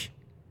niche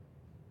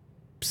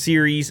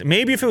series,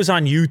 maybe if it was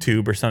on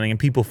YouTube or something and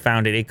people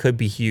found it, it could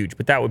be huge,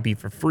 but that would be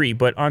for free.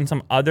 But on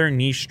some other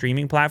niche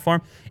streaming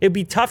platform, it'd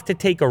be tough to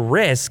take a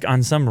risk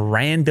on some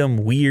random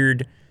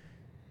weird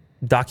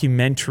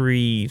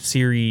documentary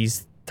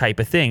series type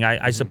of thing.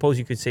 I suppose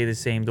you could say the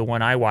same. The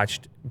one I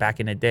watched back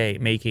in the day,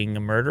 Making a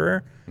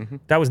Murderer,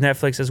 that was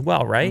Netflix as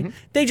well, right?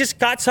 They just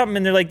got something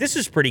and they're like, this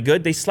is pretty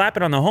good. They slap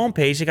it on the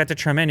homepage. They got the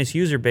tremendous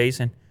user base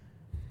and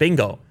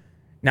bingo.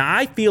 Now,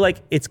 I feel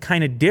like it's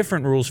kind of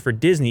different rules for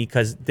Disney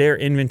because their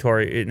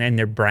inventory and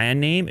their brand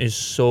name is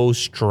so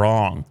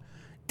strong.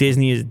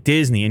 Disney is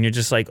Disney, and you're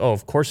just like, oh,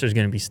 of course there's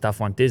going to be stuff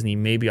on Disney.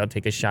 Maybe I'll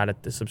take a shot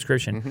at the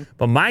subscription.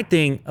 But my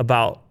thing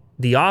about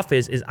The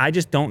Office is I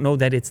just don't know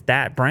that it's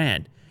that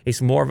brand.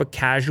 It's more of a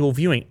casual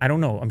viewing. I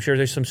don't know. I'm sure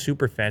there's some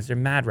super fans. They're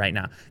mad right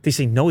now. They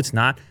say, no, it's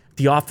not.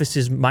 The Office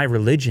is my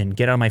religion.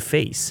 Get out of my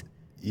face.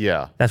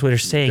 Yeah. That's what they're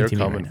saying to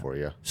me coming right now. for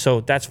you.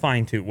 So that's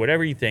fine too,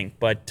 whatever you think.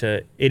 But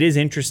it is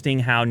interesting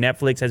how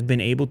Netflix has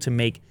been able to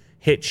make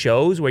hit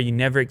shows where you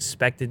never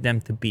expected them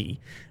to be,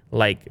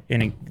 like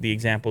in the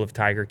example of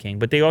Tiger King.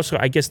 But they also,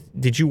 I guess,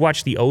 did you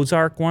watch the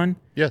Ozark one?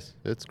 Yes,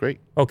 it's great.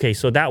 Okay,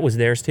 so that was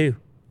theirs too.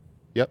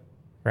 Yep.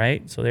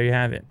 Right? So there you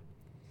have it.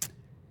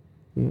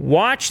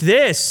 Watch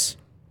this.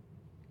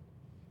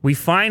 We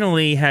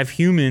finally have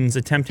humans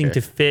attempting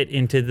to fit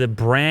into the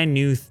brand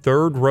new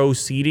third row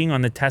seating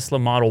on the Tesla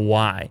Model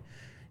Y.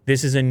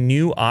 This is a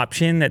new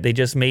option that they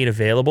just made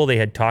available. They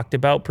had talked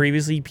about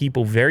previously.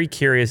 People very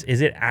curious,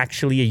 is it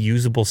actually a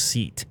usable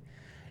seat?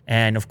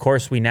 And of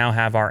course, we now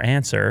have our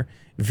answer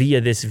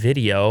via this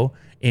video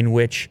in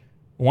which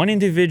one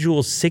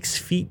individual 6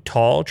 feet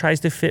tall tries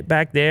to fit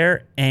back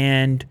there,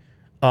 and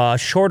a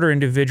shorter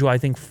individual, I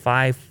think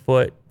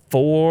 5'4"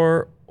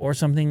 or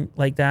something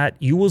like that.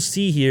 You will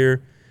see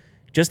here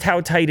just how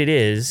tight it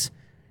is.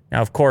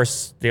 Now, of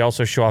course, they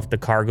also show off the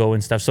cargo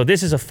and stuff. So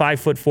this is a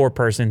 5'4"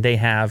 person. They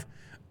have,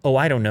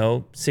 I don't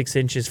know, 6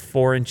 inches,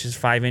 4 inches,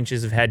 5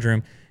 inches of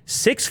headroom.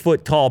 6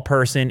 foot tall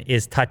person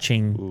is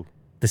touching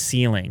the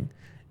ceiling.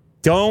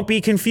 Don't be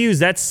confused.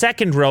 That's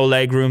second row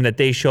legroom that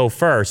they show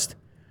first.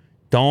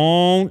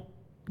 Don't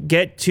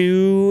get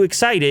too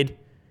excited.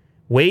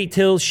 Wait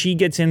till she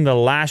gets in the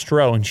last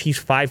row, and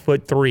she's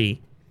 5'3".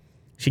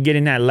 She get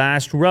in that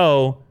last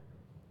row,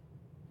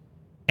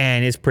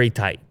 and it's pretty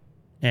tight.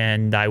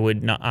 And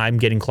I'm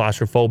getting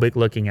claustrophobic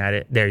looking at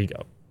it. There you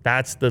go.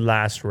 That's the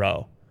last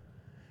row.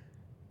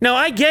 Now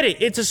I get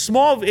it. It's a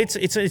small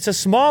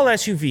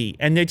SUV,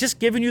 and they're just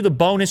giving you the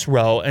bonus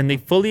row, and they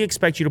fully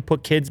expect you to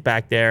put kids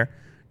back there,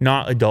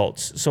 not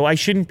adults. So I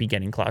shouldn't be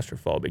getting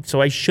claustrophobic.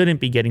 So I shouldn't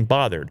be getting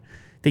bothered.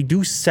 They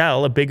do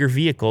sell a bigger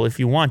vehicle if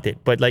you want it,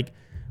 but like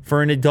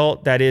for an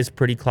adult, that is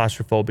pretty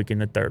claustrophobic in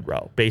the third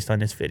row, based on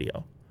this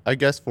video. I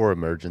guess for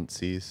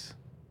emergencies.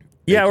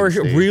 Yeah, or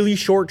a really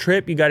short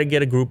trip, you got to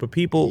get a group of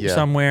people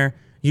somewhere.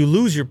 You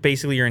lose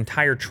basically your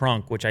entire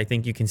trunk, which I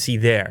think you can see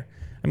there.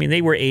 I mean,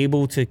 they were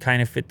able to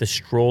kind of fit the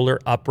stroller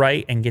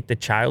upright and get the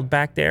child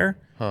back there.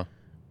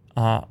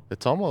 Huh.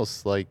 It's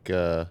almost like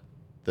the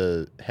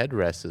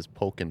headrest is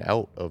poking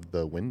out of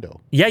the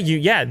window. Yeah,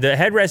 the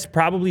headrest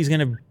probably is going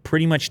to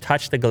pretty much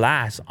touch the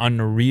glass on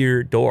the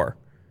rear door,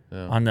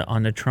 on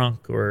the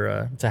trunk,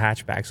 or it's a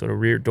hatchback, so the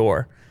rear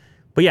door.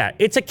 But yeah,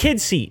 it's a kid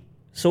seat,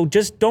 so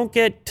just don't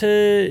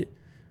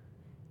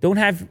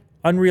have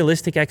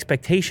unrealistic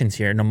expectations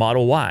here in the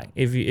Model Y.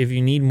 If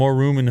you need more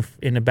room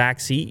in the back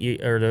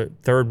seat or the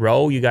third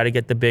row, you got to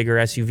get the bigger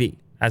SUV.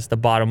 That's the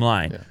bottom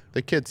line. Yeah,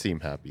 the kids seem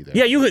happy there.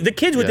 Yeah, the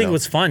kids would think it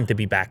was fun to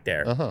be back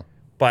there.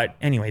 But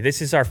anyway,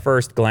 this is our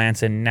first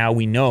glance, and now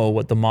we know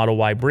what the Model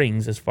Y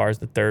brings as far as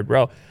the third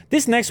row.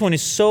 This next one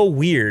is so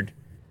weird.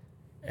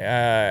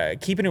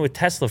 Keeping it with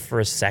Tesla for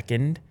a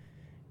second,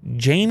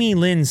 Jamie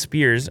Lynn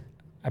Spears,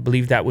 I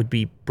believe that would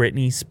be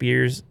Britney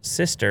Spears'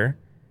 sister,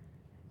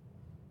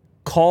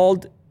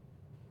 called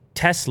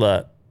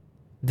Tesla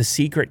the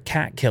secret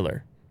cat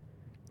killer.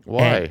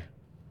 Why?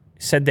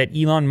 Said that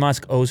Elon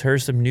Musk owes her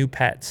some new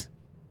pets.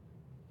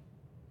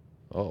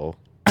 Uh-oh.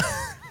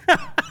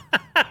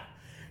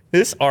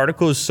 This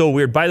article is so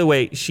weird. By the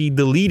way, she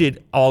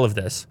deleted all of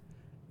this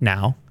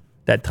now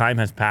that time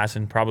has passed,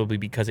 and probably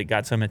because it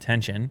got some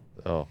attention.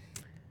 Oh.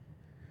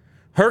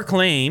 Her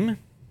claim,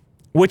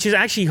 which is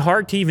actually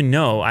hard to even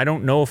know. I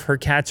don't know if her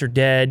cats are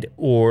dead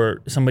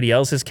or somebody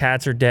else's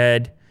cats are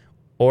dead,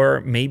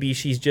 or maybe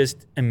she's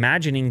just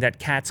imagining that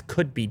cats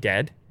could be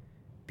dead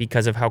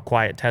because of how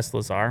quiet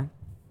Teslas are.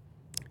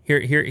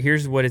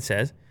 Here's what it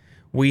says.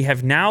 We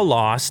have now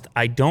lost,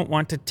 I don't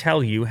want to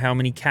tell you how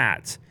many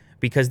cats,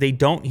 because they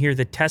don't hear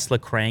the Tesla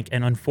crank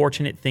and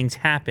unfortunate things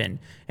happen,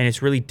 and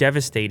it's really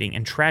devastating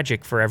and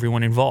tragic for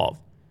everyone involved.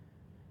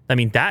 I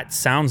mean, that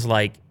sounds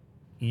like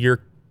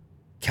your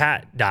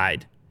cat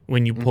died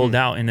when you pulled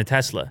out in the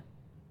Tesla.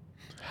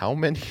 How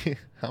many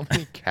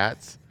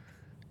cats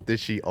did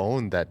she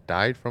own that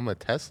died from a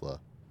Tesla?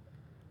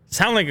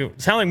 Sound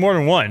like more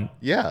than one.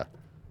 Yeah.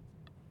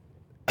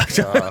 Here's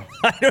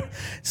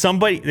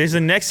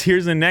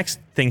the next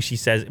thing she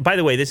says. By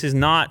the way, this is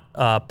not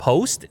a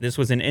post. This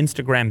was an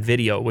Instagram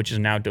video, which is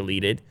now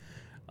deleted.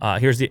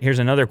 Here's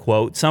another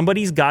quote.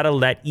 Somebody's got to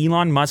let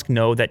Elon Musk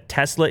know that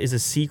Tesla is a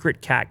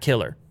secret cat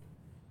killer.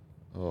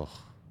 Oh.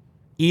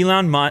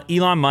 Elon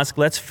Musk,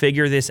 let's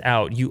figure this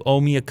out. You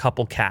owe me a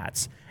couple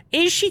cats.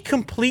 Is she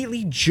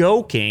completely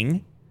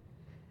joking?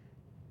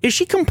 Is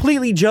she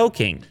completely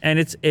joking?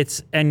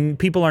 And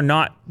people are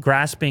not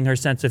grasping her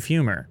sense of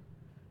humor.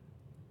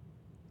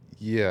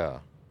 Yeah.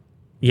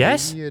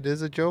 Yes? Maybe it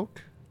is a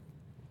joke.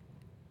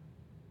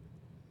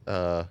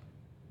 I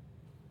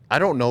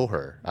don't know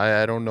her.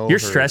 I don't know. You're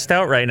stressed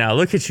out right now.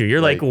 Look at you.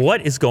 You're like,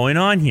 what is going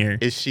on here?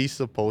 Is she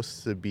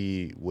supposed to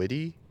be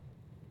witty?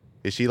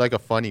 Is she like a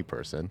funny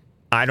person?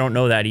 I don't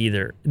know that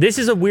either. This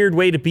is a weird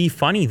way to be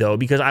funny, though,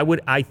 because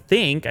I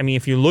think,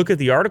 if you look at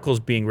the articles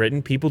being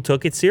written, people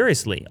took it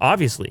seriously,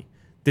 obviously.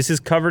 This is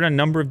covered on a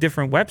number of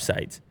different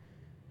websites.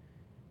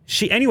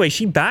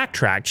 She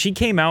backtracked. She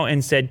came out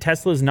and said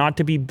Tesla is not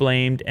to be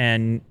blamed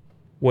and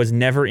was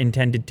never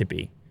intended to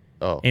be.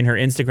 Oh. In her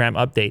Instagram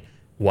update.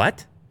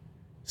 What?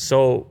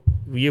 So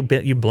you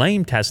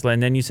blame Tesla,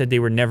 and then you said they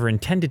were never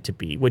intended to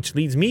be, which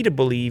leads me to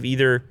believe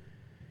either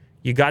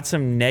you got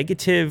some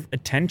negative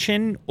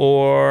attention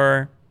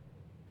or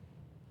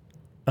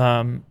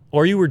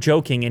you were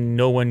joking and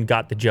no one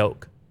got the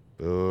joke.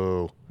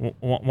 Oh.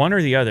 One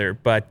or the other.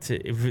 But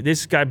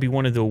this got to be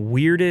one of the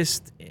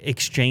weirdest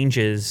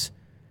exchanges.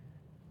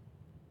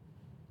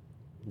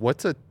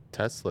 What's a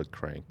Tesla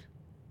crank?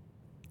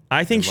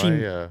 I think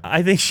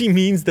I think she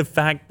means the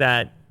fact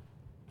that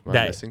am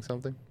I missing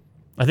something?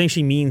 I think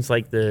she means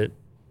like the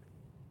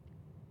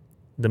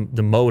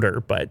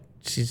motor, but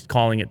she's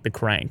calling it the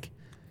crank.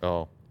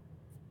 Oh.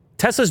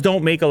 Teslas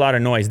don't make a lot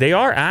of noise. They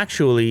are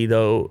actually,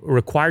 though,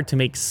 required to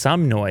make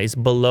some noise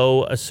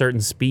below a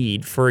certain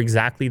speed for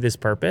exactly this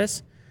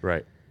purpose.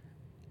 Right.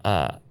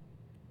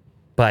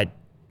 But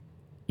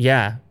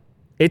yeah,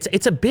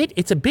 it's a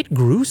bit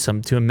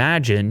gruesome to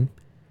imagine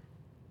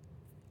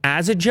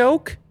as a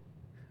joke,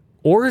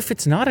 or if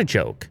it's not a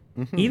joke.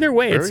 Mm-hmm. Either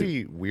way, it's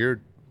very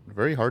weird,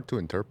 very hard to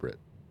interpret.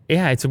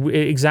 Yeah,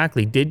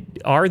 exactly.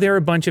 Are there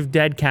a bunch of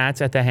dead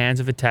cats at the hands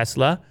of a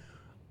Tesla?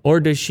 Or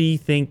does she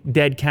think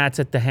dead cats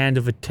at the hand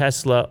of a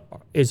Tesla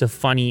is a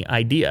funny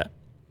idea?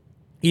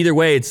 Either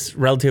way, it's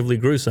relatively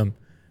gruesome.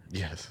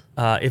 Yes.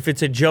 If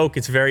it's a joke,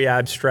 it's very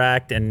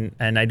abstract, and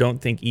I don't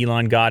think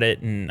Elon got it,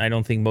 and I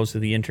don't think most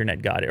of the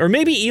internet got it. Or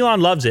maybe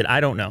Elon loves it. I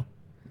don't know.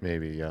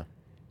 Maybe, yeah.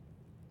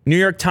 New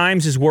York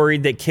Times is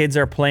worried that kids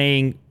are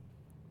playing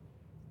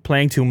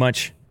too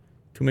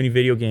many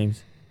video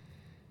games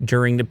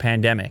during the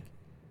pandemic.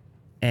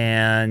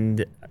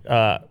 And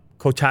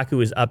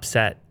Kotaku is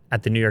upset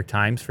at the New York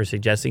Times for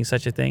suggesting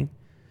such a thing.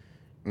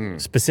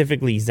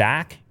 Specifically,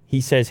 Zach, he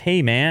says,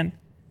 hey, man,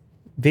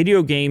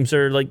 video games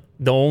are like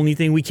the only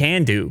thing we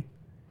can do.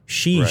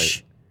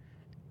 Sheesh.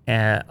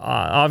 Right.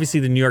 Obviously,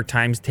 the New York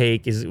Times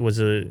take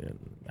was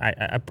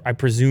I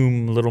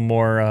presume, a little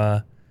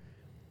more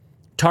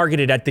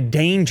targeted at the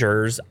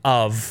dangers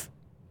of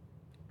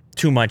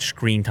too much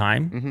screen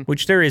time,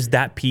 which there is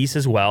that piece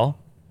as well.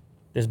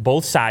 There's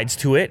both sides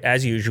to it,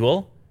 as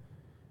usual.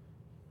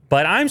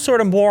 But I'm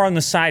sort of more on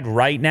the side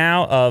right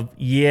now of,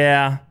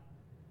 yeah,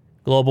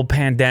 global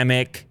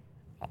pandemic.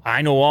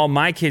 I know all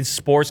my kids'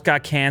 sports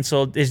got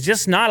canceled. There's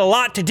just not a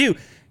lot to do.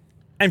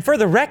 And for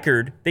the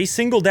record, they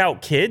singled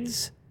out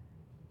kids.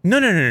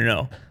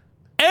 No.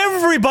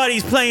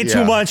 Everybody's playing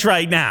too much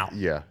right now.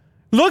 Yeah.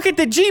 Look at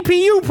the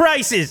GPU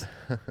prices.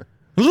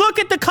 Look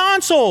at the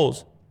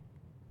consoles.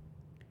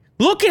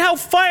 Look at how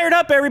fired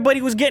up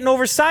everybody was getting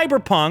over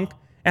Cyberpunk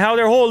and how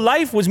their whole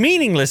life was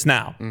meaningless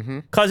now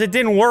because it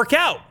didn't work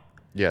out.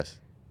 Yes.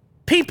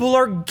 People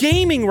are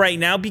gaming right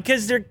now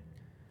because they're...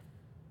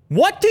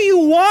 What do you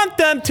want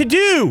them to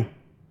do?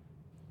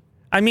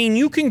 I mean,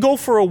 you can go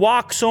for a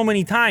walk so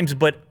many times,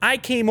 but I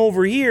came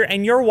over here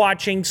and you're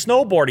watching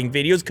snowboarding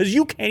videos because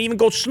you can't even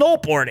go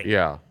snowboarding.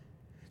 Yeah.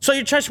 So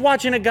you're just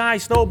watching a guy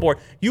snowboard.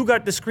 You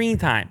got the screen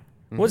time.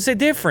 What's the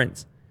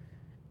difference?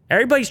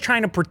 Everybody's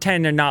trying to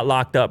pretend they're not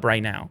locked up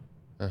right now.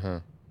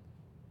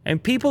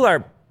 And people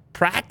are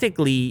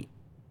practically...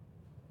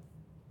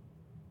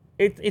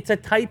 It's a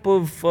type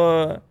of...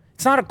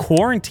 it's not a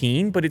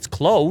quarantine, but it's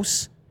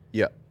close.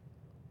 Yeah.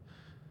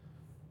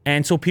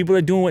 And so people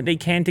are doing what they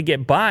can to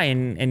get by,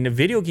 and the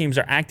video games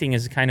are acting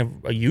as kind of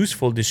a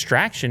useful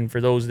distraction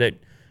for those that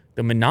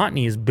the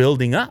monotony is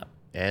building up.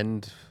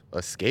 And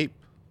escape,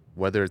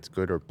 whether it's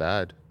good or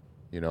bad,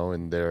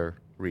 in their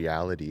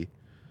reality.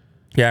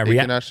 Yeah, they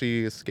can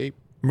actually escape.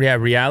 Yeah,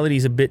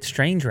 reality's a bit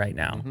strange right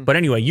now. But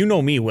anyway, you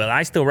know me, Will.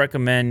 I still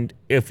recommend,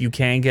 if you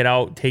can get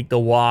out, take the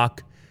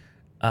walk,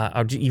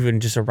 or even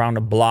just around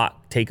a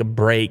block, take a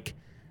break.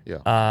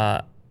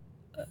 Yeah.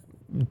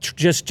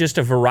 Just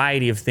a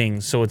variety of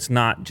things, so it's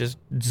not just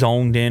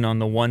zoned in on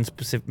the one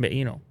specific,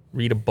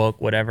 read a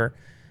book, whatever.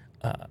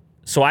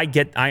 So I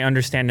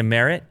understand the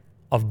merit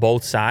of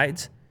both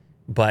sides,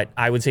 but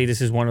I would say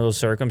this is one of those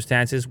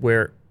circumstances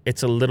where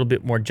it's a little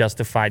bit more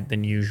justified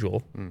than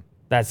usual.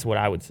 That's what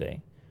I would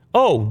say.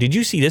 Oh, did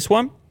you see this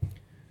one?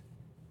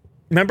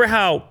 Remember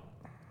how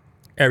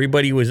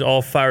everybody was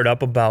all fired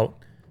up about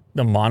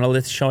the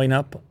monoliths showing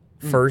up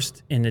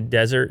first in the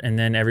desert and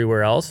then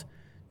everywhere else?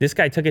 This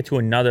guy took it to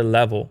another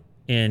level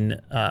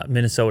in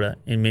Minnesota,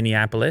 in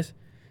Minneapolis.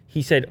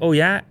 He said, oh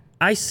yeah,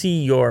 I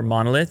see your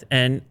monolith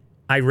and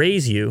I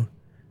raise you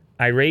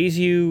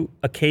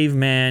a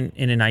caveman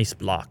in an ice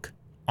block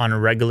on a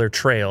regular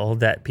trail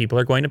that people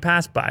are going to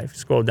pass by.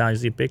 Scroll down, you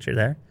see a picture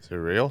there. Is it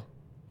real?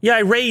 Yeah,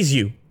 I raise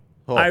you.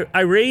 Oh. I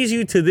raise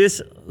you to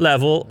this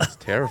level. That's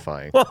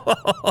terrifying.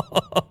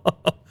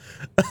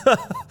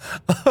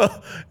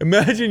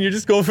 Imagine you're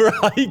just going for a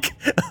hike.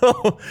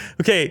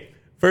 Okay,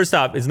 first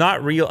off, it's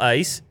not real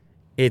ice.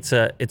 It's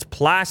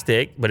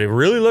plastic, but it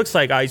really looks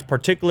like ice,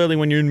 particularly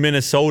when you're in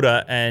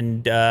Minnesota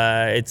and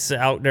it's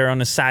out there on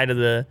the side of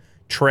the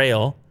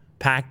trail,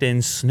 packed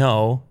in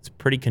snow. It's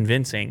pretty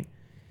convincing.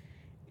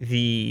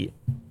 The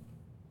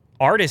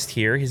artist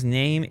here, his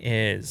name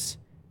is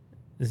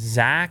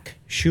Zach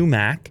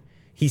Schumack.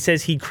 He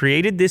says he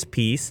created this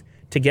piece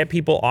to get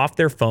people off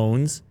their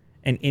phones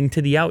and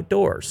into the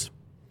outdoors.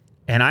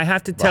 And I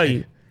have to tell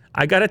you,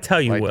 I got to tell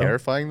you, Will. By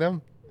terrifying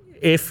them?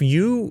 If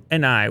you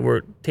and I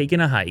were taking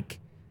a hike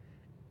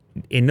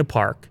in the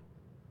park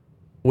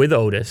with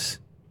Otis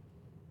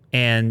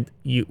and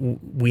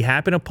we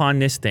happen upon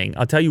this thing,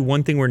 I'll tell you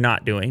one thing we're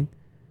not doing.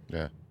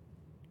 Yeah.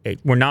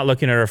 We're not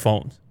looking at our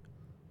phones.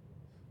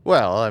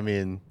 Well, I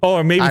mean,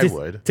 or maybe I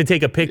would. To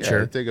take a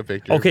picture. Yeah, take a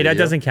picture. Okay, that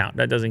doesn't count.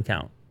 That doesn't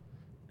count.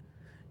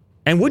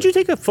 And would you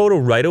take a photo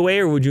right away,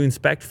 or would you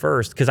inspect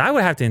first? Because I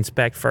would have to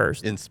inspect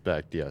first.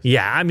 Inspect, yes.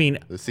 Yeah, I mean,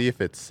 to see if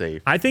it's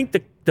safe. I think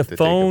the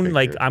phone,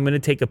 like I'm going to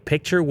take a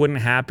picture, wouldn't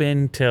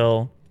happen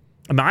till.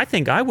 I mean, I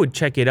think I would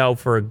check it out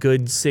for a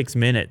good 6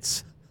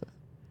 minutes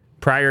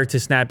prior to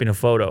snapping a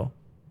photo.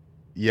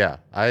 Yeah,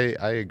 I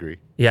agree.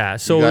 Yeah,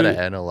 so you gotta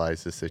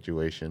analyze the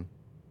situation.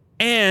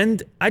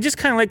 And I just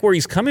kind of like where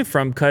he's coming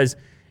from, because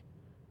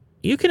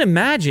you can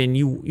imagine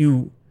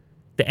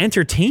the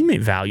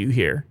entertainment value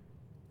here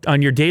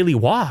on your daily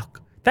walk.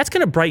 That's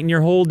going to brighten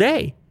your whole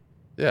day.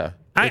 Yeah.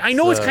 I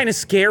know it's kind of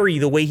scary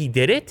the way he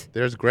did it.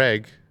 There's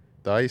Greg,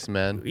 the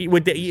Iceman,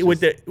 with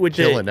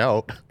chilling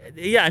out.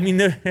 Yeah, I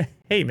mean,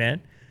 hey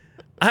man,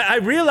 I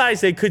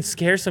realize they could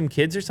scare some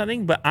kids or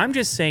something, but I'm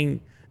just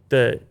saying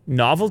the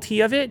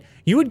novelty of it.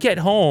 You would get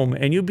home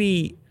and you'd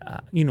be,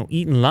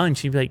 eating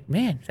lunch. You'd be like,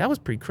 man, that was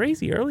pretty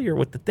crazy earlier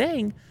with the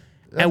thing.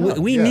 And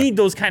we need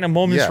those kind of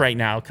moments right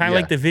now, kind of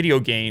like the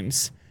video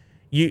games.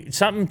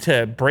 Something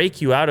to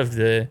break you out of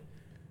the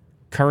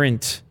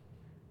current,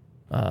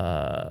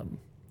 what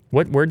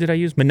word did I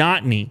use?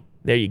 Monotony.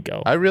 There you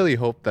go. I really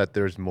hope that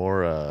there's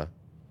more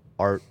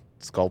art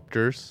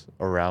sculptures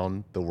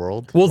around the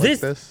world. Well, this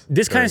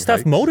kind of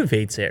stuff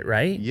motivates it,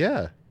 right?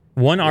 Yeah.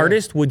 One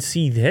artist would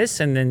see this,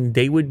 and then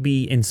they would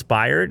be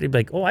inspired. They'd be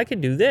like, oh, I could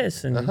do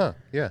this. And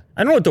yeah.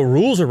 I don't know what the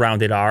rules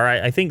around it are.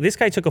 I think this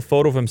guy took a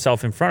photo of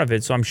himself in front of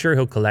it, so I'm sure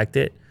he'll collect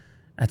it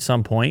at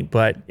some point.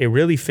 But it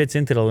really fits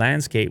into the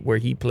landscape where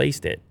he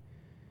placed it.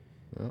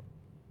 Yep.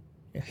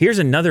 Here's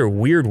another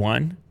weird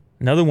one.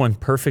 Another one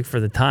perfect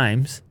for the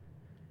times.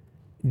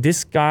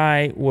 This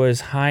guy was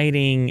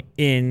hiding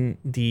in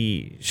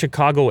the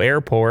Chicago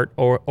airport,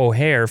 or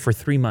O'Hare, for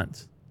 3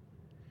 months.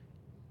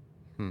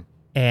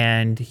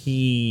 And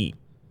he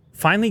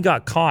finally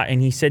got caught,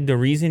 and he said the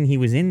reason he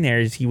was in there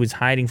is he was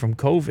hiding from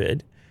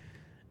COVID.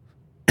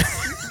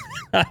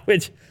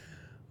 Which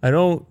I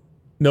don't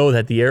know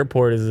that the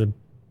airport is the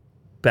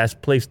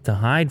best place to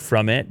hide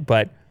from it,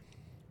 but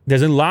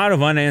there's a lot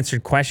of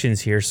unanswered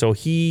questions here. So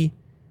he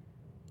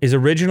is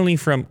originally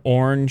from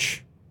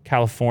Orange,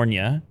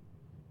 California.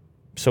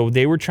 So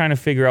they were trying to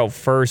figure out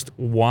first,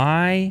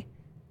 why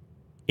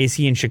is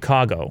he in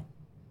Chicago,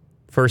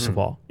 first of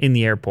all, in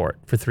the airport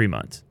for 3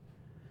 months?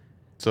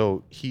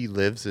 So he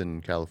lives in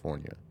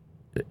California.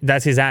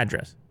 That's his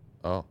address.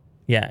 Oh.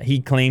 Yeah, he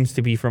claims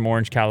to be from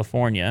Orange,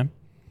 California.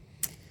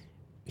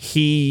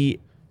 He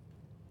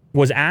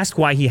was asked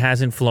why he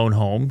hasn't flown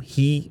home.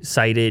 He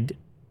cited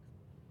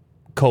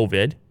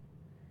COVID.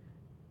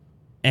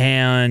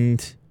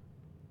 And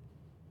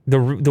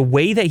the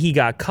way that he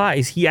got caught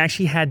is he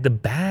actually had the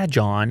badge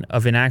on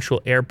of an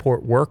actual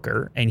airport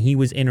worker, and he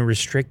was in a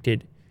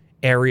restricted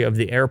area of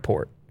the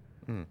airport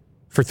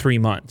for 3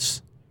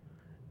 months.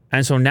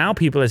 And so now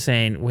people are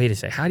saying, wait a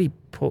second, how do you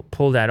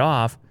pull that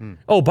off?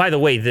 Oh, by the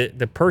way,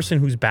 the person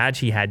whose badge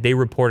he had, they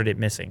reported it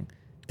missing.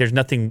 There's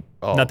nothing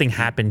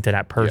happened to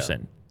that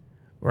person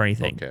or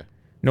anything. Okay.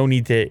 No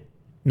need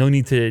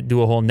to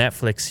do a whole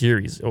Netflix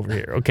series over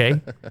here,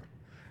 okay?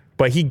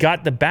 But he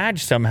got the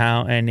badge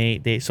somehow, and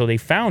they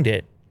found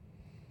it.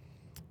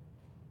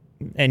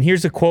 And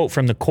here's a quote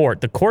from the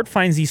court. The court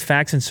finds these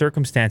facts and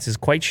circumstances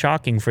quite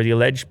shocking for the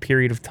alleged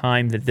period of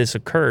time that this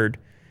occurred.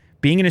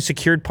 Being in a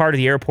secured part of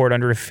the airport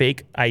under a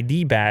fake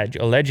ID badge,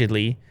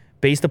 allegedly,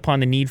 based upon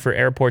the need for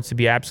airports to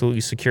be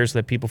absolutely secure so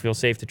that people feel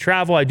safe to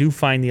travel, I do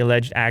find the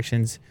alleged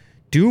actions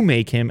do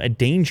make him a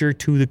danger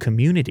to the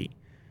community.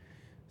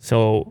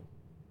 So,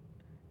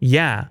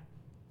 yeah,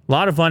 a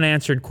lot of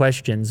unanswered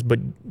questions, but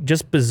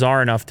just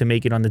bizarre enough to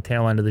make it on the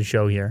tail end of the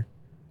show here.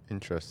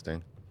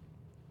 Interesting.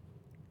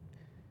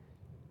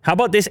 How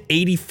about this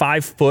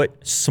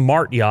 85-foot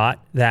smart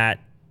yacht that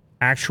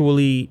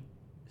actually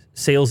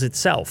sails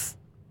itself?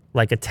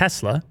 Like a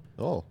Tesla.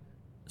 Oh.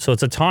 So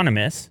it's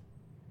autonomous.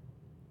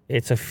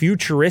 It's a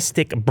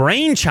futuristic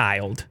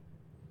brainchild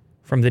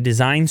from the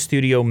design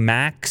studio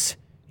Max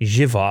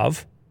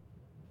Zhivov.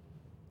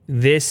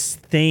 This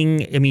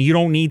thing, I mean, you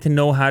don't need to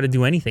know how to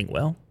do anything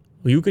well.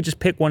 You could just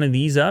pick one of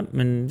these up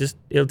and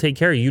it'll take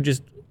care of you. You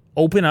just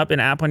open up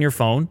an app on your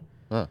phone,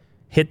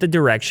 hit the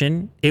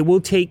direction. It will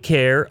take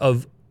care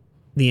of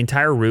the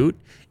entire route.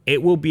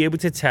 It will be able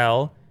to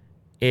tell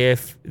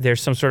if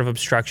there's some sort of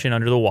obstruction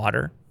under the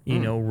water. You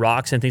know,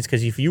 rocks and things,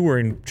 because if you were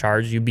in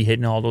charge, you'd be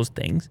hitting all those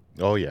things.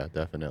 Oh, yeah,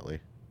 definitely.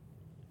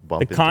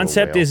 The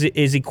concept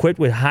is equipped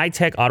with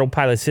high-tech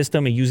autopilot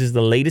system. It uses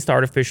the latest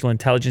artificial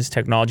intelligence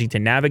technology to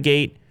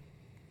navigate.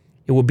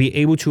 It will be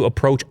able to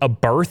approach a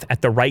berth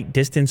at the right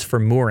distance for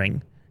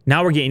mooring.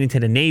 Now we're getting into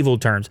the naval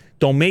terms.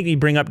 Don't make me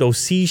bring up those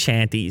sea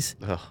shanties.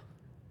 Ugh.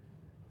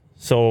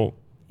 So,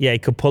 yeah,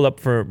 it could pull up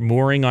for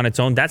mooring on its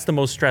own. That's the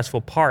most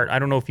stressful part. I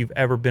don't know if you've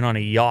ever been on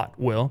a yacht,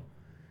 Will.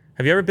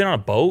 Have you ever been on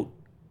a boat?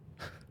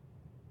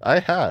 I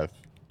have.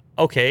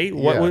 Okay.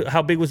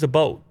 How big was the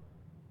boat?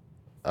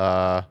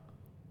 I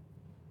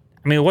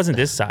mean, it wasn't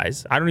this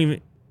size.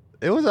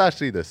 It was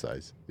actually this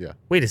size. Yeah.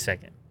 Wait a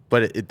second.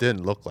 but it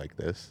didn't look like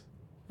this.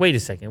 Wait a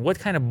second. What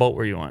kind of boat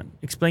were you on?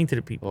 Explain to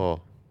the people. Oh,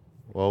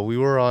 well, we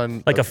were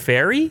on Like a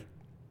ferry?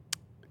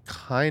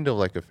 Kind of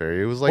like a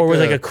ferry. It was like, or was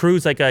like a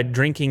cruise, like a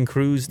drinking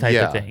cruise type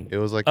of thing. It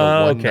was like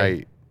a one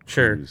night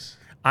cruise.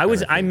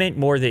 I meant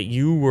more that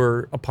you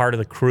were a part of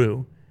the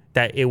crew.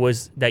 That it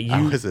was that you.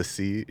 I was a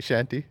sea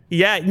shanty.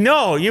 Yeah,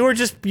 no, you were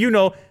just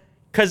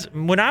because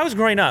when I was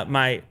growing up,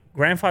 my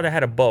grandfather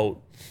had a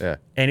boat. Yeah.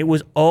 And it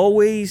was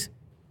always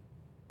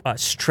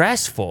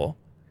stressful.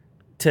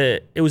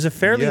 It was a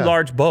fairly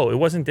large boat. It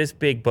wasn't this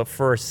big, but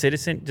for a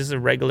citizen, just a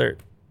regular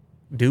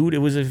dude, it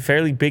was a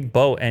fairly big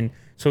boat, and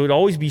so it'd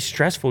always be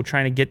stressful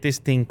trying to get this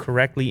thing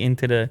correctly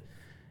into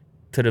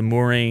the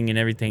mooring and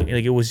everything.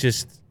 Like it was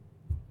just,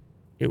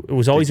 it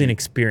was always an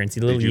experience.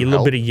 A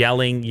little bit of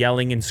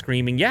yelling and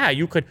screaming. Yeah,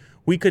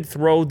 we could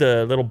throw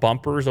the little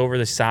bumpers over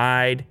the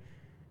side,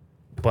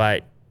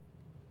 but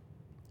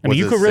I mean,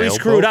 you could really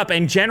screw it up.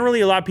 And generally,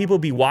 a lot of people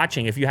would be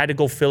watching. If you had to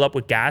go fill up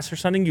with gas or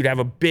something, you'd have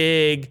a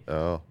big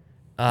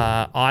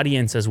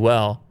audience as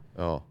well.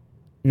 Oh.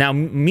 Now,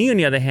 me on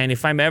the other hand,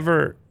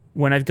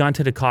 when I've gone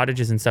to the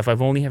cottages and stuff,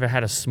 I've only ever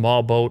had a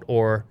small boat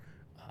or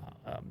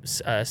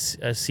a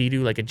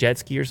Sea-Doo, like a jet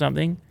ski or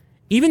something.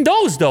 Even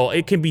those, though,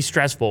 it can be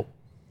stressful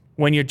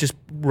when you're just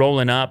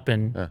rolling up.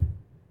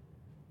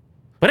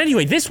 But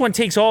anyway, this one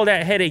takes all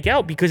that headache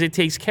out because it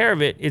takes care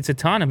of it. It's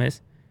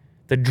autonomous.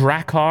 The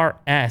Drakkar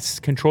S,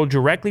 controlled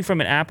directly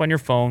from an app on your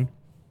phone.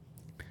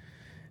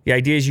 The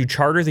idea is you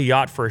charter the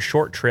yacht for a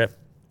short trip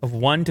of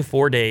 1 to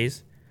 4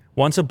 days.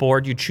 Once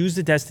aboard, you choose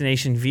the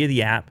destination via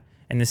the app,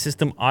 and the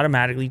system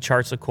automatically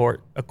charts a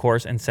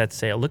course and sets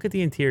sail. Look at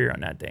the interior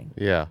on that thing.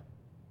 Yeah,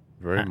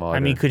 very modern. I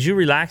mean, could you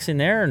relax in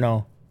there or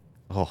no?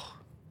 Oh,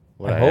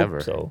 I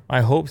hope so.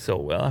 I hope so.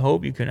 Well, I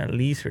hope you can at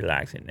least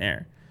relax in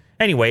there.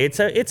 Anyway, it's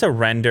a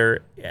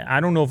render. I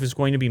don't know if it's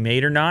going to be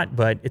made or not,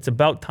 but it's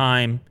about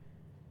time.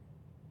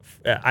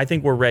 I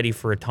think we're ready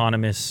for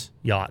autonomous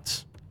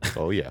yachts.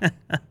 Oh, yeah.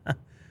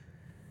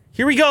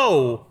 Here we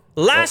go.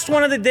 Last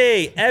one of the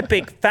day.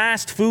 Epic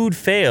fast food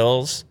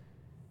fails.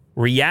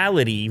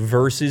 Reality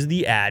versus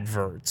the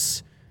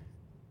adverts.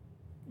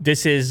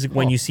 This is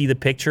when you see the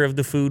picture of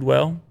the food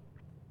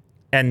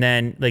and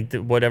then like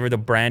whatever the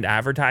brand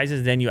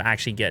advertises, then you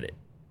actually get it.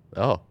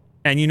 Oh.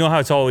 And you know how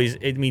it's always,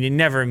 it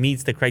never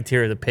meets the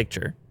criteria of the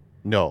picture.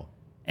 No.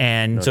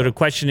 And the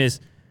question is,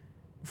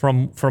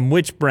 from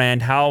which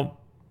brand, how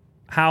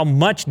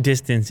much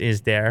distance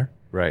is there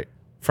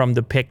from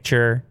the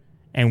picture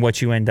and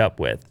what you end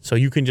up with? So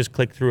you can just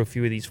click through a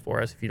few of these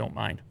for us if you don't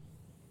mind.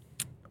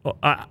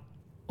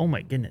 Oh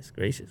my goodness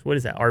gracious. What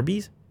is that,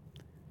 Arby's?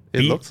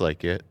 It looks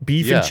like it.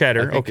 Beef and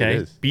cheddar.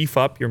 Okay. Beef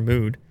up your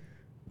mood.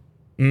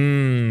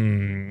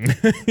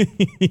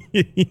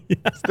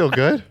 Still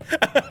good?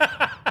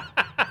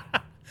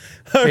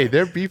 Hey,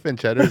 their beef and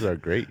cheddars are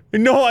great.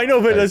 No, I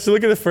know, but let's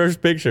look at the first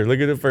picture.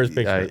 Look at the first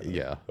picture.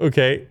 Yeah.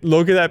 Okay,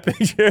 look at that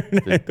picture.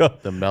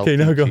 The melted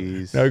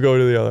cheese. Now go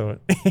to the other one.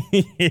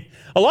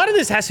 A lot of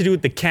this has to do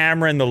with the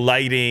camera and the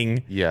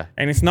lighting. Yeah.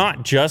 And it's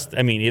not just,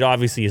 it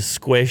obviously is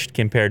squished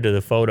compared to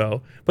the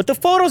photo, but the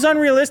photo's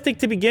unrealistic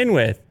to begin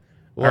with.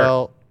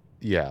 Well,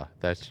 yeah,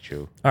 that's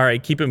true. All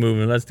right, keep it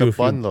moving. Let's do a few. The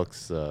bun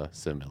looks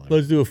similar.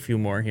 Let's do a few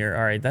more here.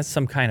 All right, that's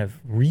some kind of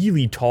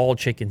really tall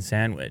chicken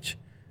sandwich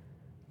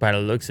by the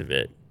looks of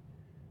it.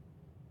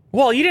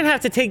 Well, you didn't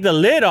have to take the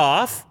lid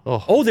off.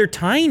 Oh, they're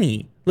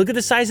tiny. Look at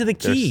the size of the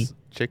key. They're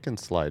chicken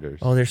sliders.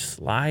 Oh, they're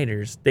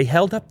sliders. They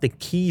held up the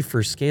key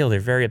for scale.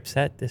 They're very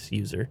upset, this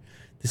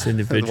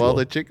individual. Well,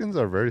 the chickens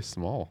are very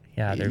small.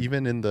 Yeah,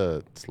 even in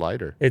the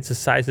slider. It's the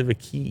size of a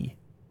key.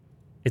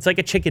 It's like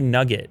a chicken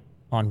nugget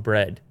on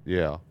bread.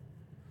 Yeah.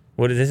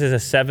 This is a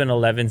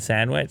 7-Eleven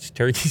sandwich,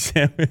 turkey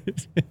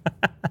sandwich.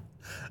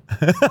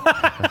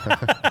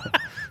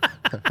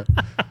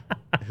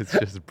 It's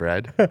just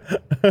bread.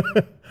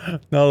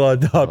 Not a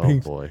lot of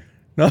toppings. Oh boy.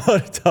 Not a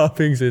lot of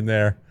toppings in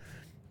there.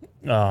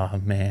 Oh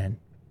man.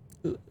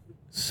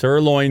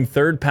 Sirloin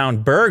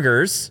 3rd-pound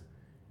burgers.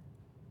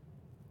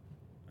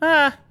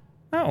 That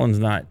one's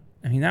not.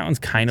 That one's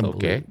kind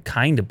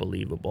of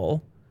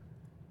believable.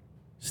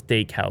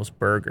 Steakhouse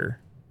burger.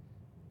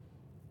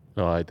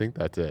 No, I think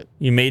that's it.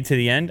 You made to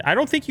the end? I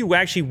don't think you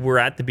actually were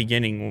at the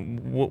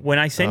beginning. When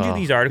I send you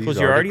these articles,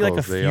 you're already like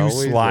a few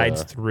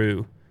slides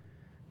through.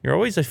 You're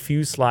always a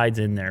few slides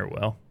in there,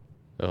 Will.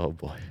 Oh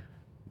boy.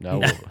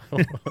 No.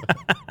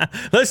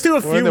 Let's do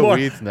a few more.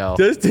 Weeds now.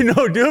 Do a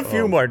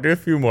few more. Do a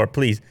few more,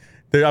 please.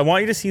 I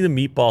want you to see the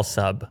meatball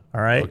sub.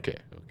 All right. Okay.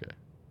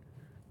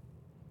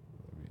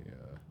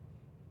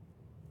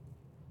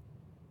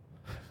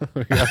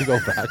 We gotta go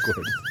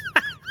backwards.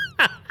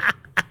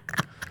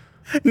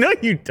 No,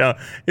 you don't.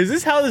 Is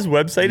this how this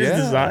website is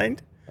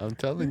designed? I'm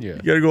telling you.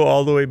 You gotta go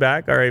all the way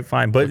back? All right,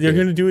 fine. But you're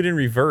gonna do it in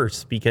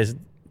reverse because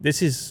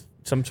this is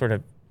some sort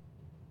of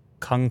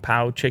Kung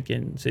Pao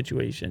chicken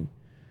situation.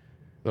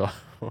 That's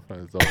an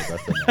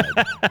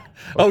ad.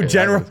 Okay,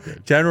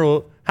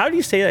 General. How do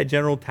you say that?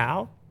 General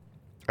Tao?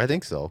 I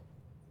think so.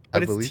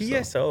 But it's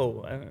TSO.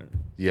 So.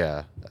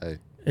 Yeah.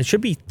 It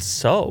should be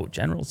So.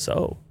 General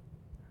So.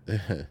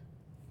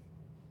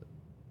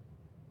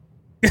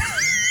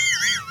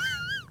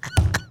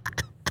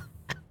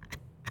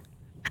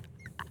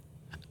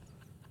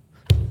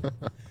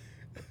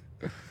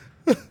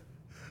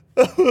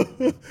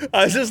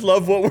 I just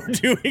love what we're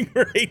doing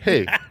right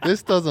Hey, now.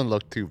 this doesn't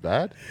look too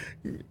bad.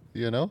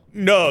 You know?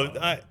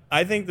 No,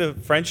 I think the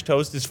French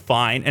toast is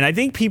fine. And I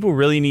think people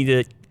really need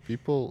to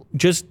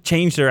just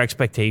change their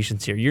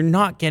expectations here. You're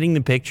not getting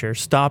the picture.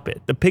 Stop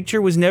it. The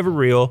picture was never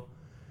real.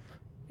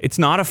 It's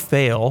not a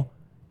fail.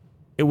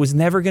 It was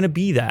never going to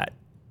be that.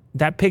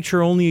 That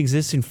picture only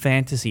exists in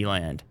fantasy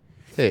land.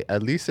 Hey,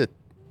 at least it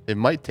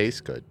might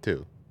taste good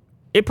too.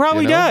 It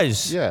probably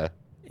does. Yeah.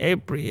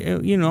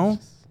 You know,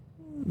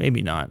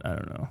 maybe not. I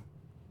don't know.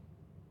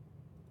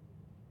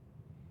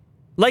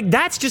 Like,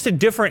 that's just a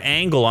different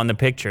angle on the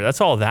picture.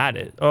 That's all that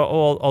is.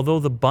 Although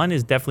the bun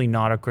is definitely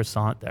not a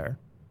croissant there.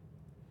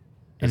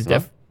 And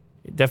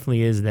it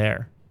definitely is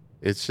there.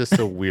 It's just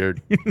a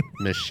weird,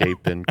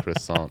 misshapen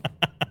croissant.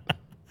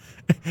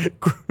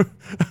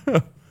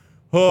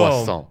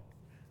 Croissant.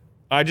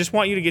 I just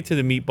want you to get to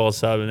the meatball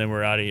sub, and then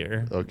we're out of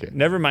here. Okay.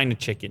 Never mind the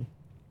chicken.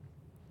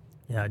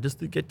 Yeah, just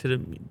to get to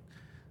the...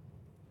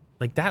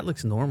 Like, that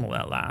looks normal,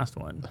 that last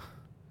one.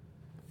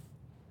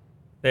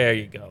 There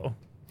you go.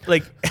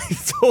 Like,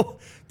 so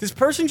this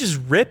person just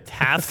ripped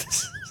half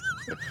this.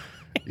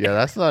 Yeah,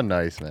 that's not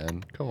nice,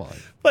 man. Come on.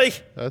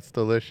 Like, that's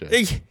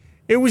delicious.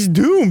 It was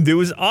doomed. It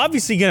was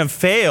obviously going to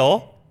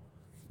fail.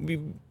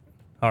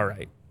 All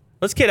right.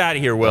 Let's get out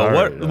of here, Will.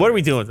 What are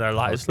we doing with our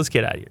lives? Let's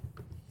get out of here.